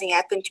 If something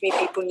happened to me,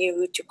 people knew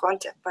who to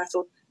contact. But I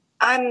thought,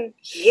 I'm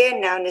here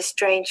now in a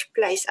strange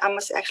place. I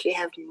must actually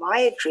have my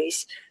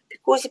address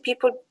because the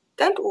people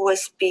don't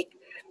always speak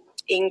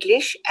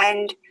English.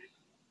 And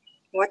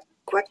what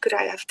could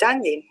I have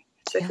done then?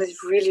 So it yeah.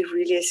 was really,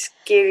 really a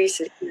scary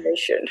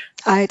situation.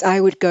 I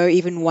would go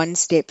even one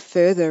step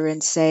further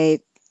and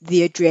say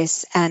the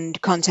address and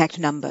contact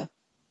number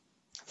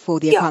for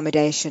the Yeah,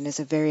 accommodation is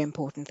a very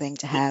important thing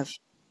to have.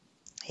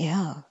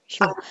 Yeah, I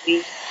sure.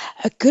 agree.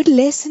 A good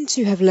lesson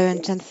to have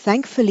learned, and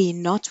thankfully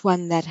not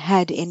one that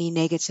had any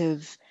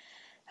negative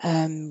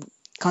um,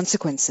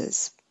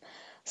 consequences.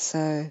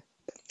 So,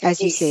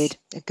 as you Yes. said,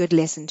 a good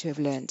lesson to have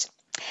learned.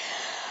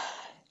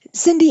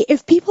 Cindy,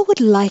 if people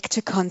would like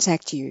to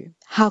contact you,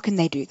 how can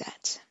they do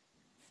that?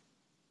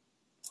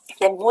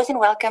 They're more than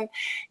welcome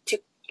to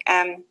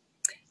um,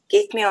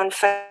 get me on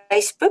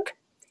Facebook.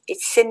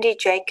 It's Cindy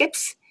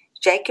Jacobsz.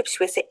 Jacobsz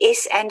with the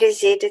S and a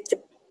Z at the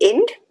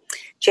end.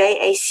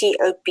 Jacobsz.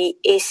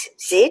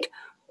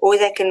 Or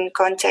they can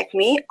contact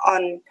me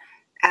on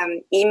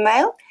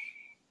email,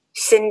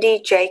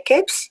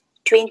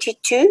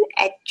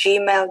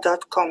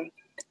 cindyjacobs22@gmail.com.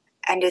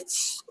 And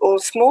it's all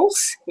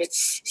smalls.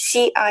 It's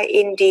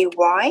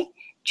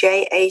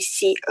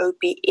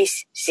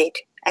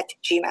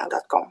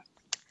CINDYJACOBSZ@gmail.com.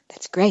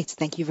 That's great.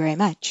 Thank you very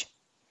much.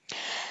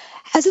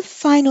 As a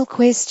final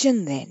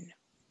question, then,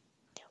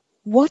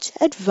 what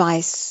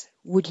advice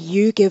would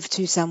you give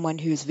to someone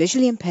who is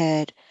visually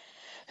impaired,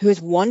 who is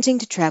wanting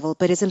to travel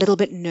but is a little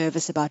bit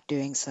nervous about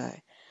doing so?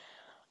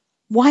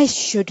 Why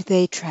should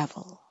they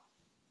travel?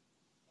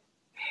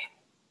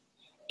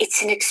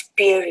 It's an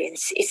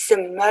experience. It's the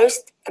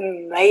most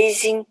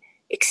amazing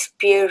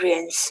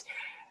experience.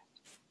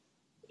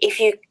 If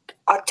you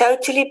are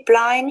totally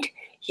blind,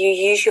 you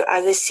use your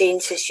other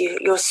senses,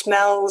 your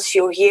smells,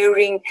 your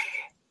hearing,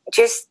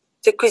 just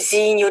the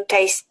cuisine, your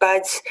taste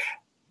buds.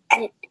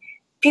 And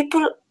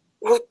people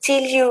will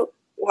tell you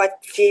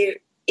what there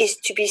is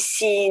to be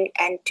seen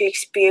and to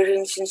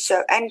experience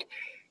and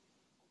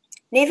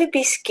never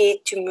be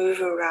scared to move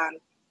around.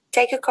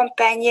 Take a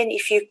companion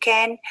if you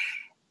can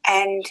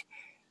and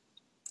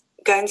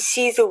go and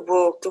see the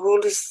world. The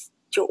world is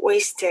your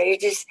oyster.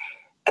 It is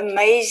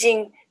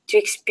amazing to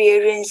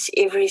experience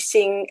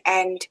everything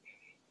and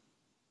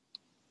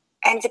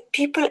the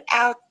people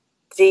out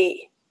there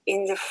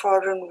in the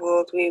foreign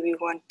world where we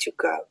want to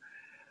go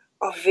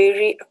are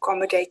very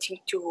accommodating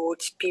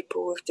towards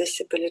people with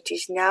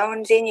disabilities. Now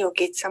and then you'll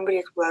get somebody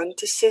that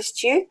won't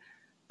assist you,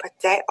 but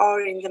they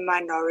are in the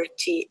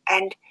minority.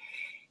 And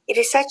it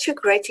is such a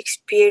great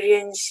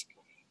experience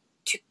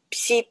to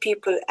see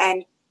people,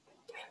 and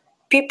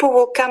people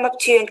will come up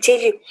to you and tell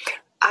you,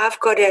 I've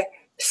got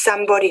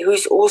somebody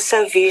who's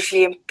also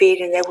visually impaired,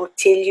 and they will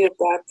tell you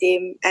about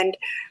them, and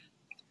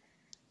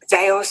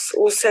they are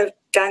also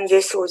done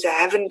this or they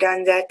haven't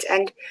done that,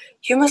 and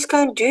you must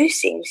go and do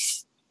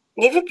things.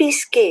 Never be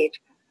scared.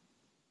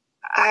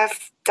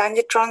 I've done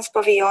the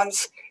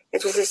Transpavillons.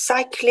 It was a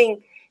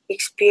cycling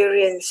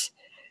experience,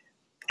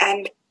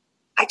 and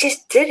I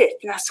just did it.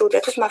 And I thought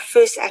that was my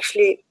first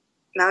actually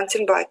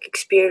mountain bike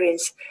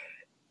experience.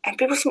 And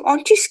people said,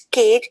 aren't you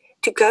scared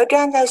to go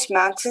down those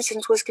mountains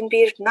and it was going to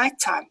be at night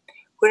time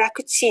where I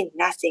could see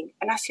nothing?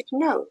 And I said,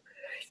 no.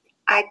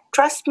 I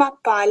trust my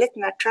pilot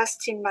and I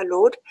trust in my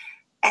Lord.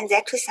 And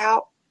that was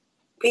how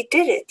we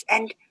did it.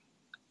 And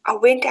I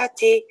went out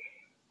there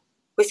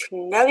with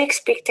no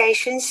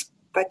expectations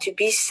but to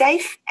be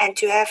safe and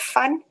to have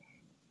fun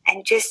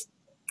and just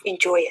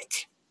enjoy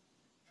it.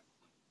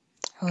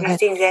 Oh, And I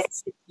think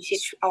that's the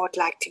message I would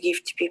like to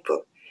give to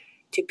people.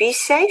 To be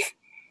safe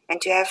and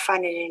to have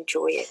fun and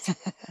enjoy it.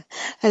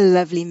 a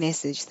lovely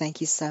message.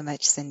 Thank you so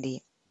much,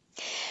 Cindy.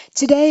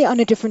 Today, on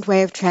A Different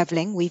Way of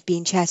Traveling, we've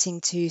been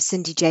chatting to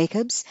Cindy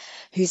Jacobsz,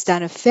 who's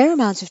done a fair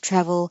amount of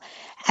travel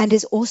and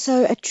is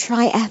also a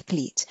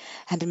triathlete.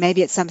 And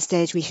maybe at some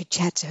stage we should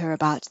chat to her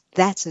about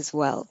that as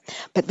well.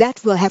 But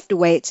that will have to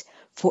wait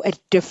for a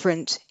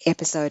different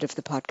episode of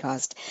the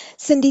podcast.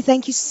 Cindy,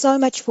 thank you so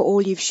much for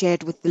all you've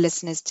shared with the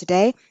listeners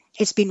today.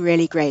 It's been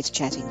really great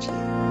chatting to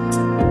you.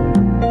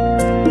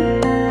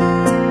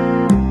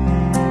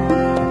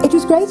 It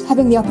was great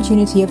having the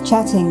opportunity of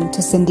chatting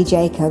to Cindy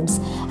Jacobsz,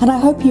 and I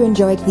hope you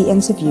enjoyed the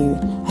interview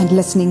and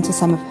listening to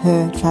some of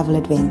her travel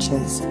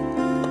adventures.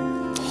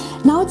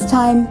 Now it's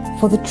time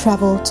for the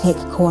Travel Tech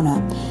Corner.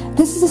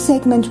 This is a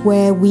segment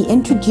where we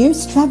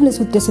introduce travelers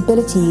with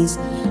disabilities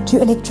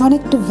to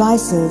electronic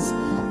devices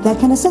that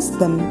can assist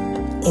them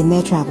in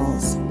their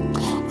travels.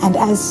 And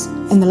as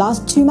in the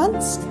last 2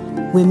 months,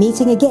 we're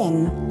meeting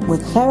again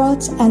with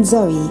Gerard and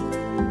Zoe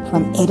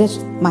from Edit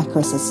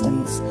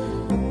Microsystems,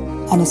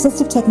 an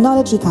assistive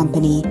technology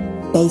company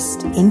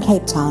based in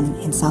Cape Town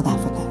in South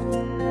Africa.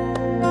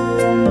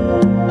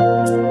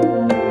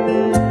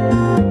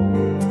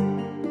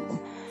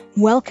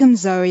 Welcome,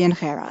 Zoe and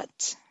Gerard.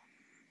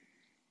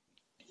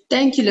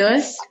 Thank you,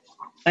 Lewis.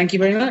 Thank you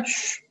very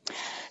much.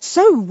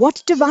 So,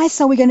 what device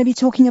are we going to be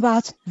talking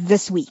about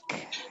this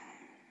week?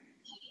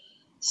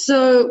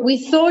 So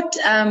we thought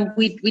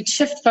we'd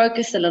shift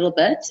focus a little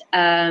bit,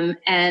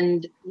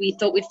 and we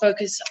thought we'd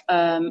focus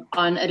on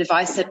a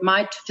device that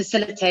might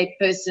facilitate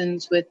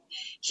persons with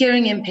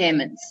hearing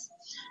impairments.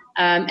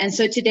 And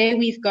so today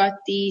we've got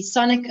the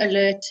Sonic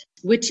Alert,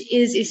 which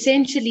is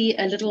essentially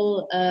a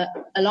little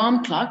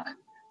alarm clock,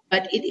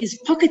 but it is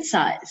pocket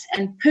size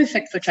and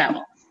perfect for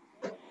travel.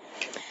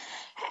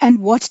 And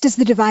what does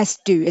the device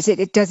do?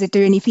 Does it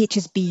do any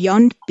features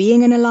beyond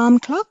being an alarm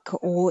clock,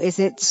 or is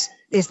that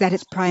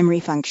its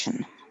primary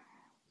function?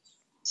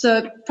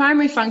 So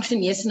primary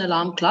function, yes, an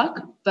alarm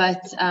clock,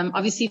 but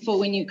obviously for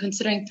when you're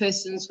considering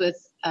persons with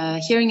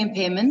hearing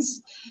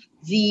impairments,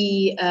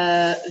 the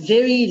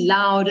very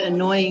loud,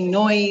 annoying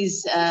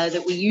noise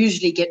that we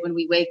usually get when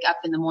we wake up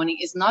in the morning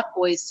is not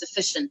always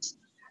sufficient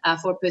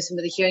for a person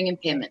with a hearing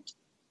impairment.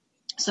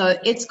 So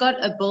it's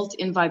got a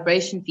built-in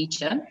vibration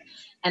feature,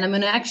 and I'm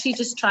going to actually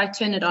just try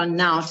turn it on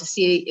now to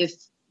see if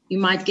you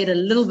might get a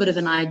little bit of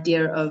an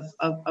idea of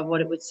what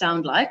it would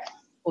sound like,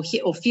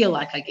 or feel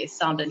like, I guess,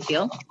 sound and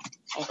feel.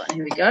 Hold on,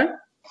 here we go.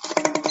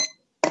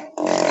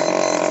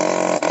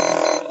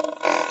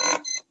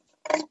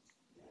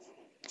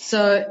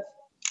 So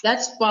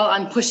that's while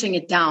I'm pushing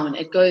it down.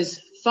 It goes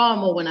far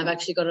more when I've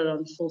actually got it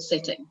on full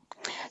setting.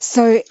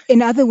 So,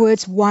 in other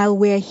words, while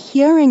we're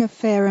hearing a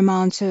fair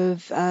amount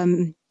of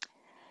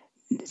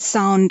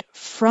sound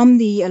from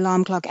the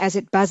alarm clock as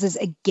it buzzes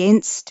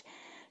against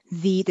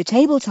the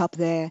tabletop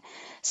there,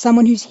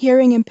 someone who's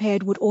hearing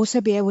impaired would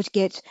also be able to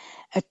get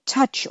a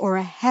touch or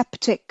a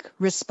haptic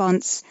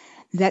response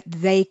that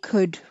they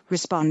could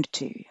respond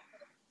to.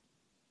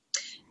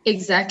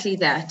 Exactly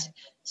that.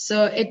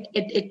 So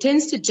it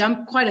tends to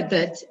jump quite a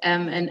bit.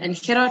 And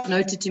Gerard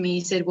noted to me,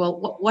 he said,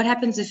 well, what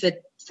happens if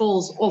it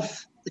falls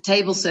off the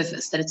table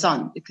surface that it's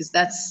on? Because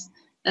that's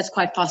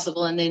quite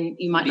possible, and then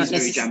you might not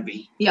necessarily. It's very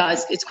jumpy. Yeah,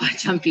 it's quite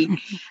jumpy.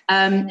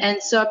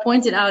 And so I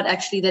pointed out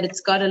actually that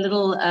it's got a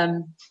little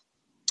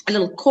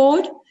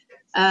cord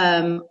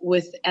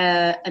with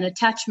an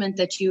attachment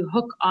that you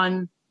hook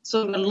on,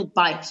 sort of a little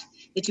bite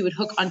that you would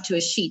hook onto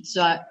a sheet.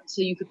 So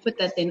you could put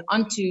that then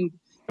onto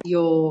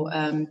your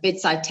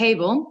bedside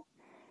table,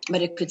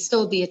 but it could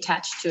still be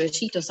attached to a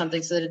sheet or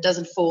something so that it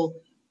doesn't fall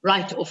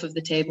right off of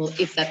the table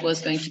if that was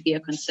going to be a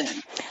concern.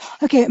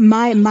 Okay,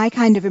 my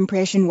kind of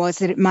impression was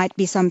that it might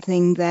be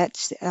something that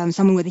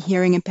someone with a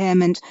hearing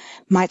impairment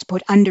might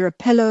put under a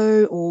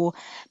pillow or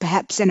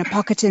perhaps in a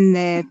pocket in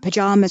their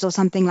pajamas or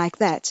something like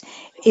that.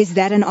 Is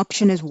that an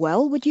option as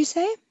well, would you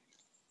say?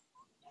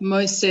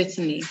 Most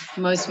certainly.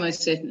 Most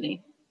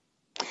certainly.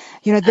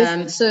 You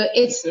know, so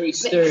it's very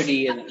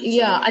sturdy.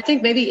 Yeah, I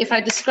think maybe if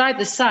I describe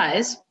the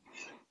size,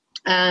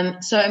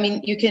 so I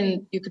mean, you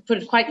could put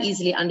it quite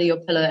easily under your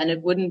pillow, and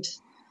it wouldn't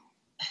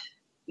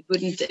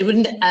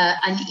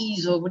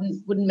unease or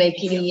wouldn't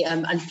make any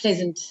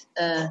unpleasant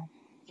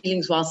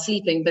feelings while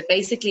sleeping. But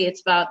basically,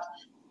 it's about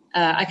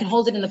I can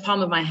hold it in the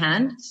palm of my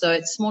hand, so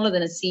it's smaller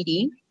than a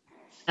CD.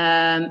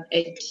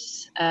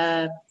 It's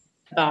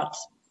about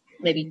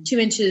maybe 2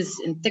 inches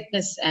in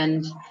thickness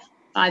and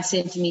 5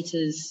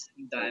 centimeters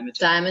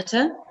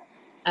diameter.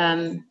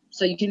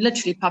 So you can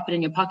literally pop it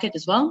in your pocket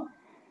as well.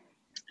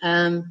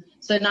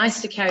 So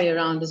nice to carry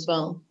around as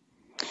well.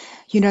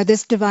 You know,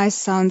 this device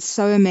sounds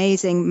so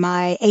amazing.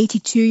 My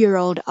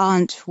 82-year-old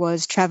aunt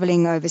was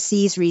traveling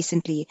overseas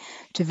recently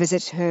to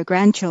visit her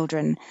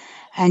grandchildren,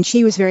 and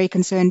she was very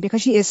concerned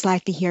because she is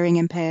slightly hearing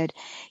impaired.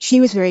 She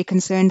was very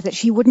concerned that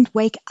she wouldn't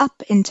wake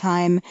up in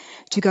time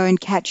to go and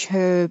catch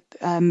her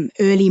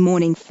early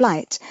morning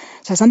flight.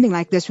 So something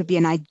like this would be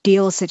an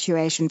ideal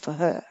situation for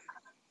her.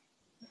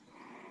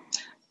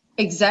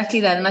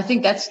 Exactly that, and I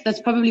think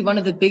that's probably one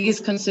of the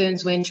biggest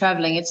concerns when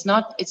traveling. It's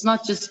not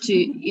just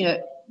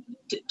to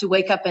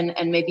wake up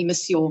and maybe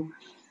miss your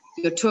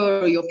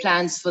tour or your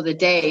plans for the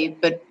day,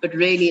 but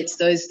really it's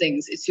those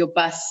things. It's your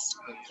bus,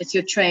 it's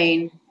your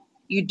train.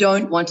 You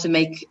don't want to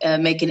make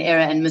an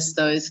error and miss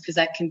those, because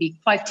that can be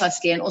quite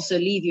costly and also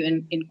leave you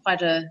in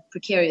quite a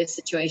precarious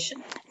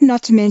situation.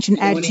 Not to mention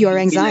add to your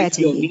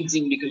anxiety. You're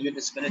meeting because you're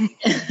disability.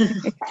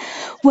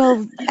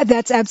 Well,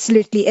 that's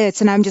absolutely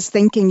it. And I'm just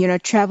thinking,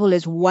 travel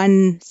is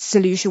one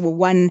solution or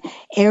one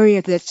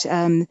area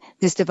that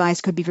this device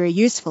could be very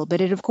useful.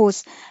 But it, of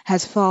course,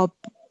 has far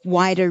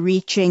wider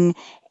reaching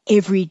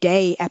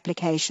everyday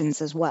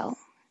applications as well.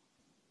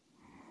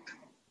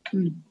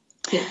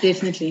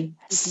 Definitely.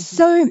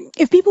 So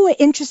if people were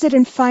interested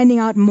in finding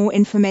out more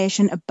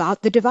information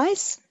about the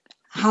device,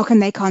 how can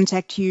they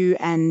contact you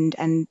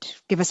and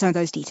give us some of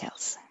those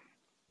details?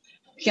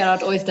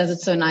 Gerard always does it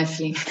so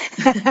nicely.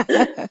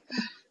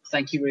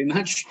 Thank you very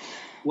much.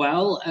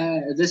 Well,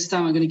 this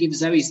time I'm going to give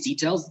Zoe's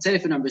details. The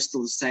telephone number is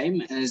still the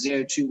same,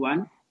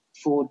 021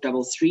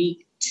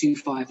 433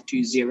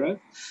 2520.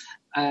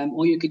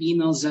 Or you can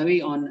email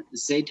Zoe on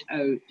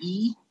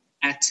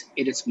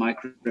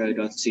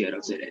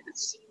zoe@editmicro.co.za.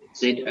 That's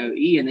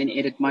ZOE and then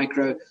Edit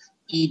Micro,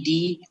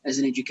 ED as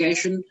in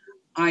education,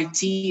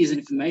 IT as in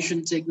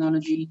information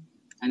technology,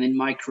 and then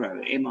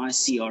micro,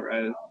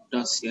 MICRO.co.za.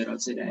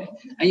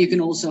 And you can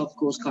also, of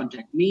course,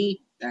 contact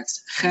me.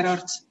 That's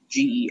Gerard,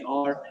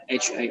 GERHARD,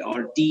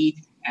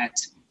 at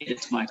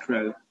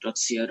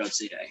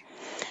editmicro.co.za.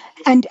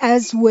 And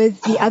as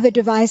with the other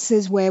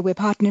devices where we're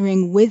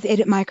partnering with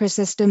Edit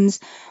Microsystems,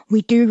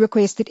 we do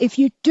request that if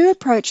you do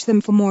approach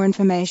them for more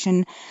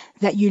information,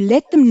 that you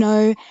let them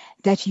know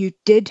that you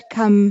did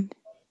come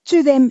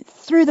to them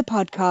through the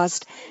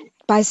podcast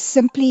by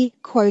simply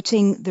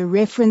quoting the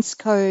reference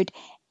code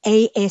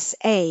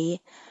ASA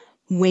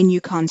when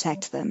you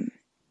contact them.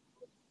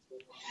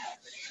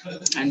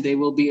 And there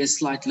will be a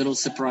slight little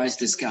surprise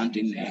discount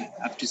in there,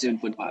 up to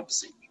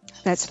 7.5%.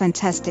 That's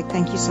fantastic.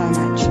 Thank you so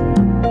much.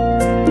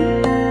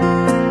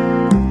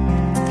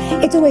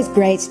 It's always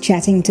great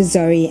chatting to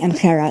Zoe and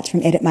Gerard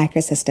from Edit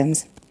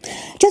Microsystems.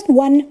 Just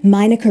one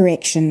minor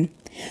correction.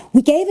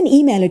 We gave an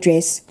email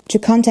address to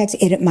contact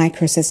Edit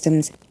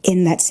Microsystems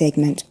in that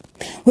segment.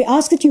 We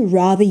ask that you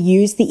rather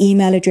use the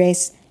email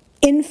address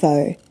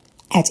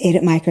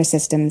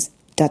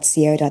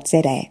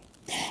info@editmicrosystems.co.za.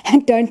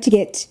 And don't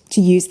forget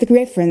to use the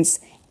reference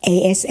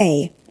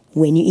ASA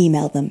when you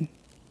email them.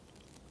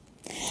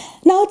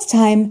 Now it's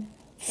time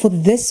for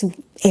this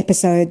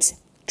episode's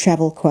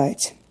travel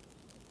quote.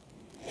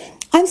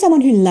 I'm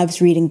someone who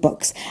loves reading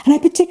books, and I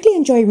particularly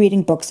enjoy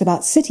reading books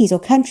about cities or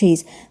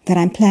countries that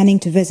I'm planning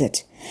to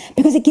visit,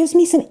 because it gives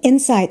me some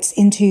insights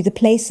into the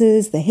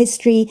places, the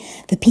history,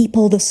 the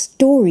people, the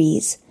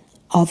stories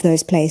of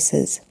those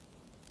places.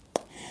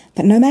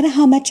 But no matter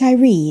how much I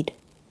read,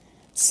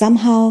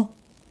 somehow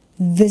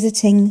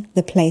visiting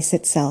the place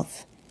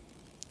itself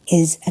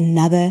is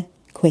another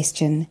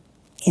question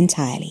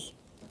entirely.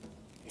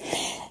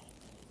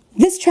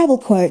 This travel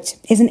quote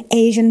is an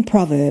Asian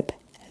proverb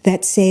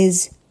that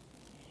says,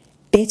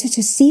 "Better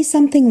to see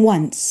something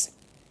once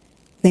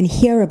than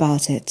hear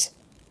about it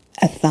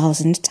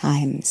 1,000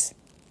 times."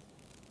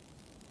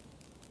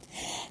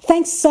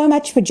 Thanks so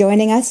much for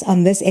joining us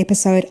on this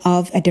episode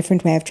of A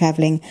Different Way of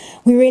Traveling.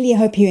 We really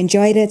hope you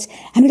enjoyed it,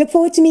 and we look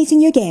forward to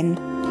meeting you again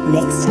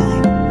next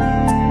time.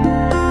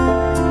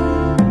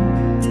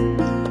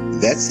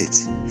 That's it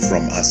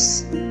from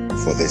us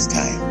for this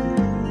time.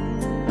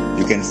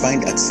 You can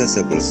find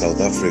Accessible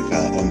South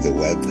Africa on the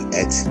web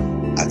at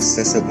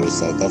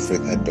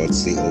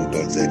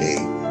accessibleSouthAfrica.co.za,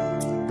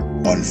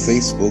 on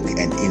Facebook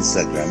and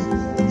Instagram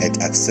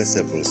at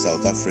Accessible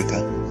South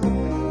Africa,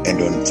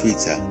 and on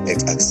Twitter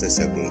at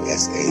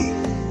AccessibleSA.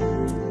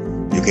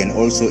 You can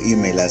also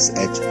email us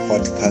at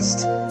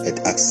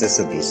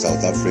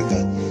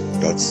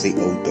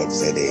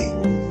podcast@accessibleSouthAfrica.co.za.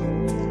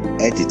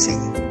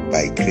 Editing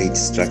by Craig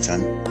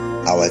Strachan.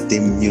 Our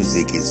theme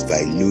music is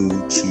by Lu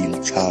Chil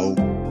Chow,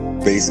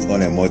 based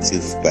on a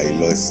motif by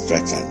Lois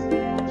Strachan.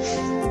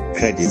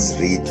 Credits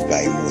read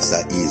by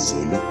Musa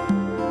Izulu.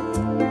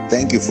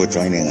 Thank you for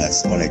joining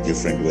us on A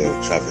Different Way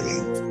of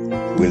Traveling.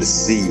 We'll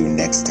see you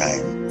next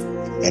time.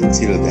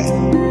 Until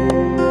then,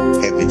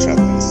 happy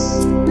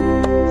travels.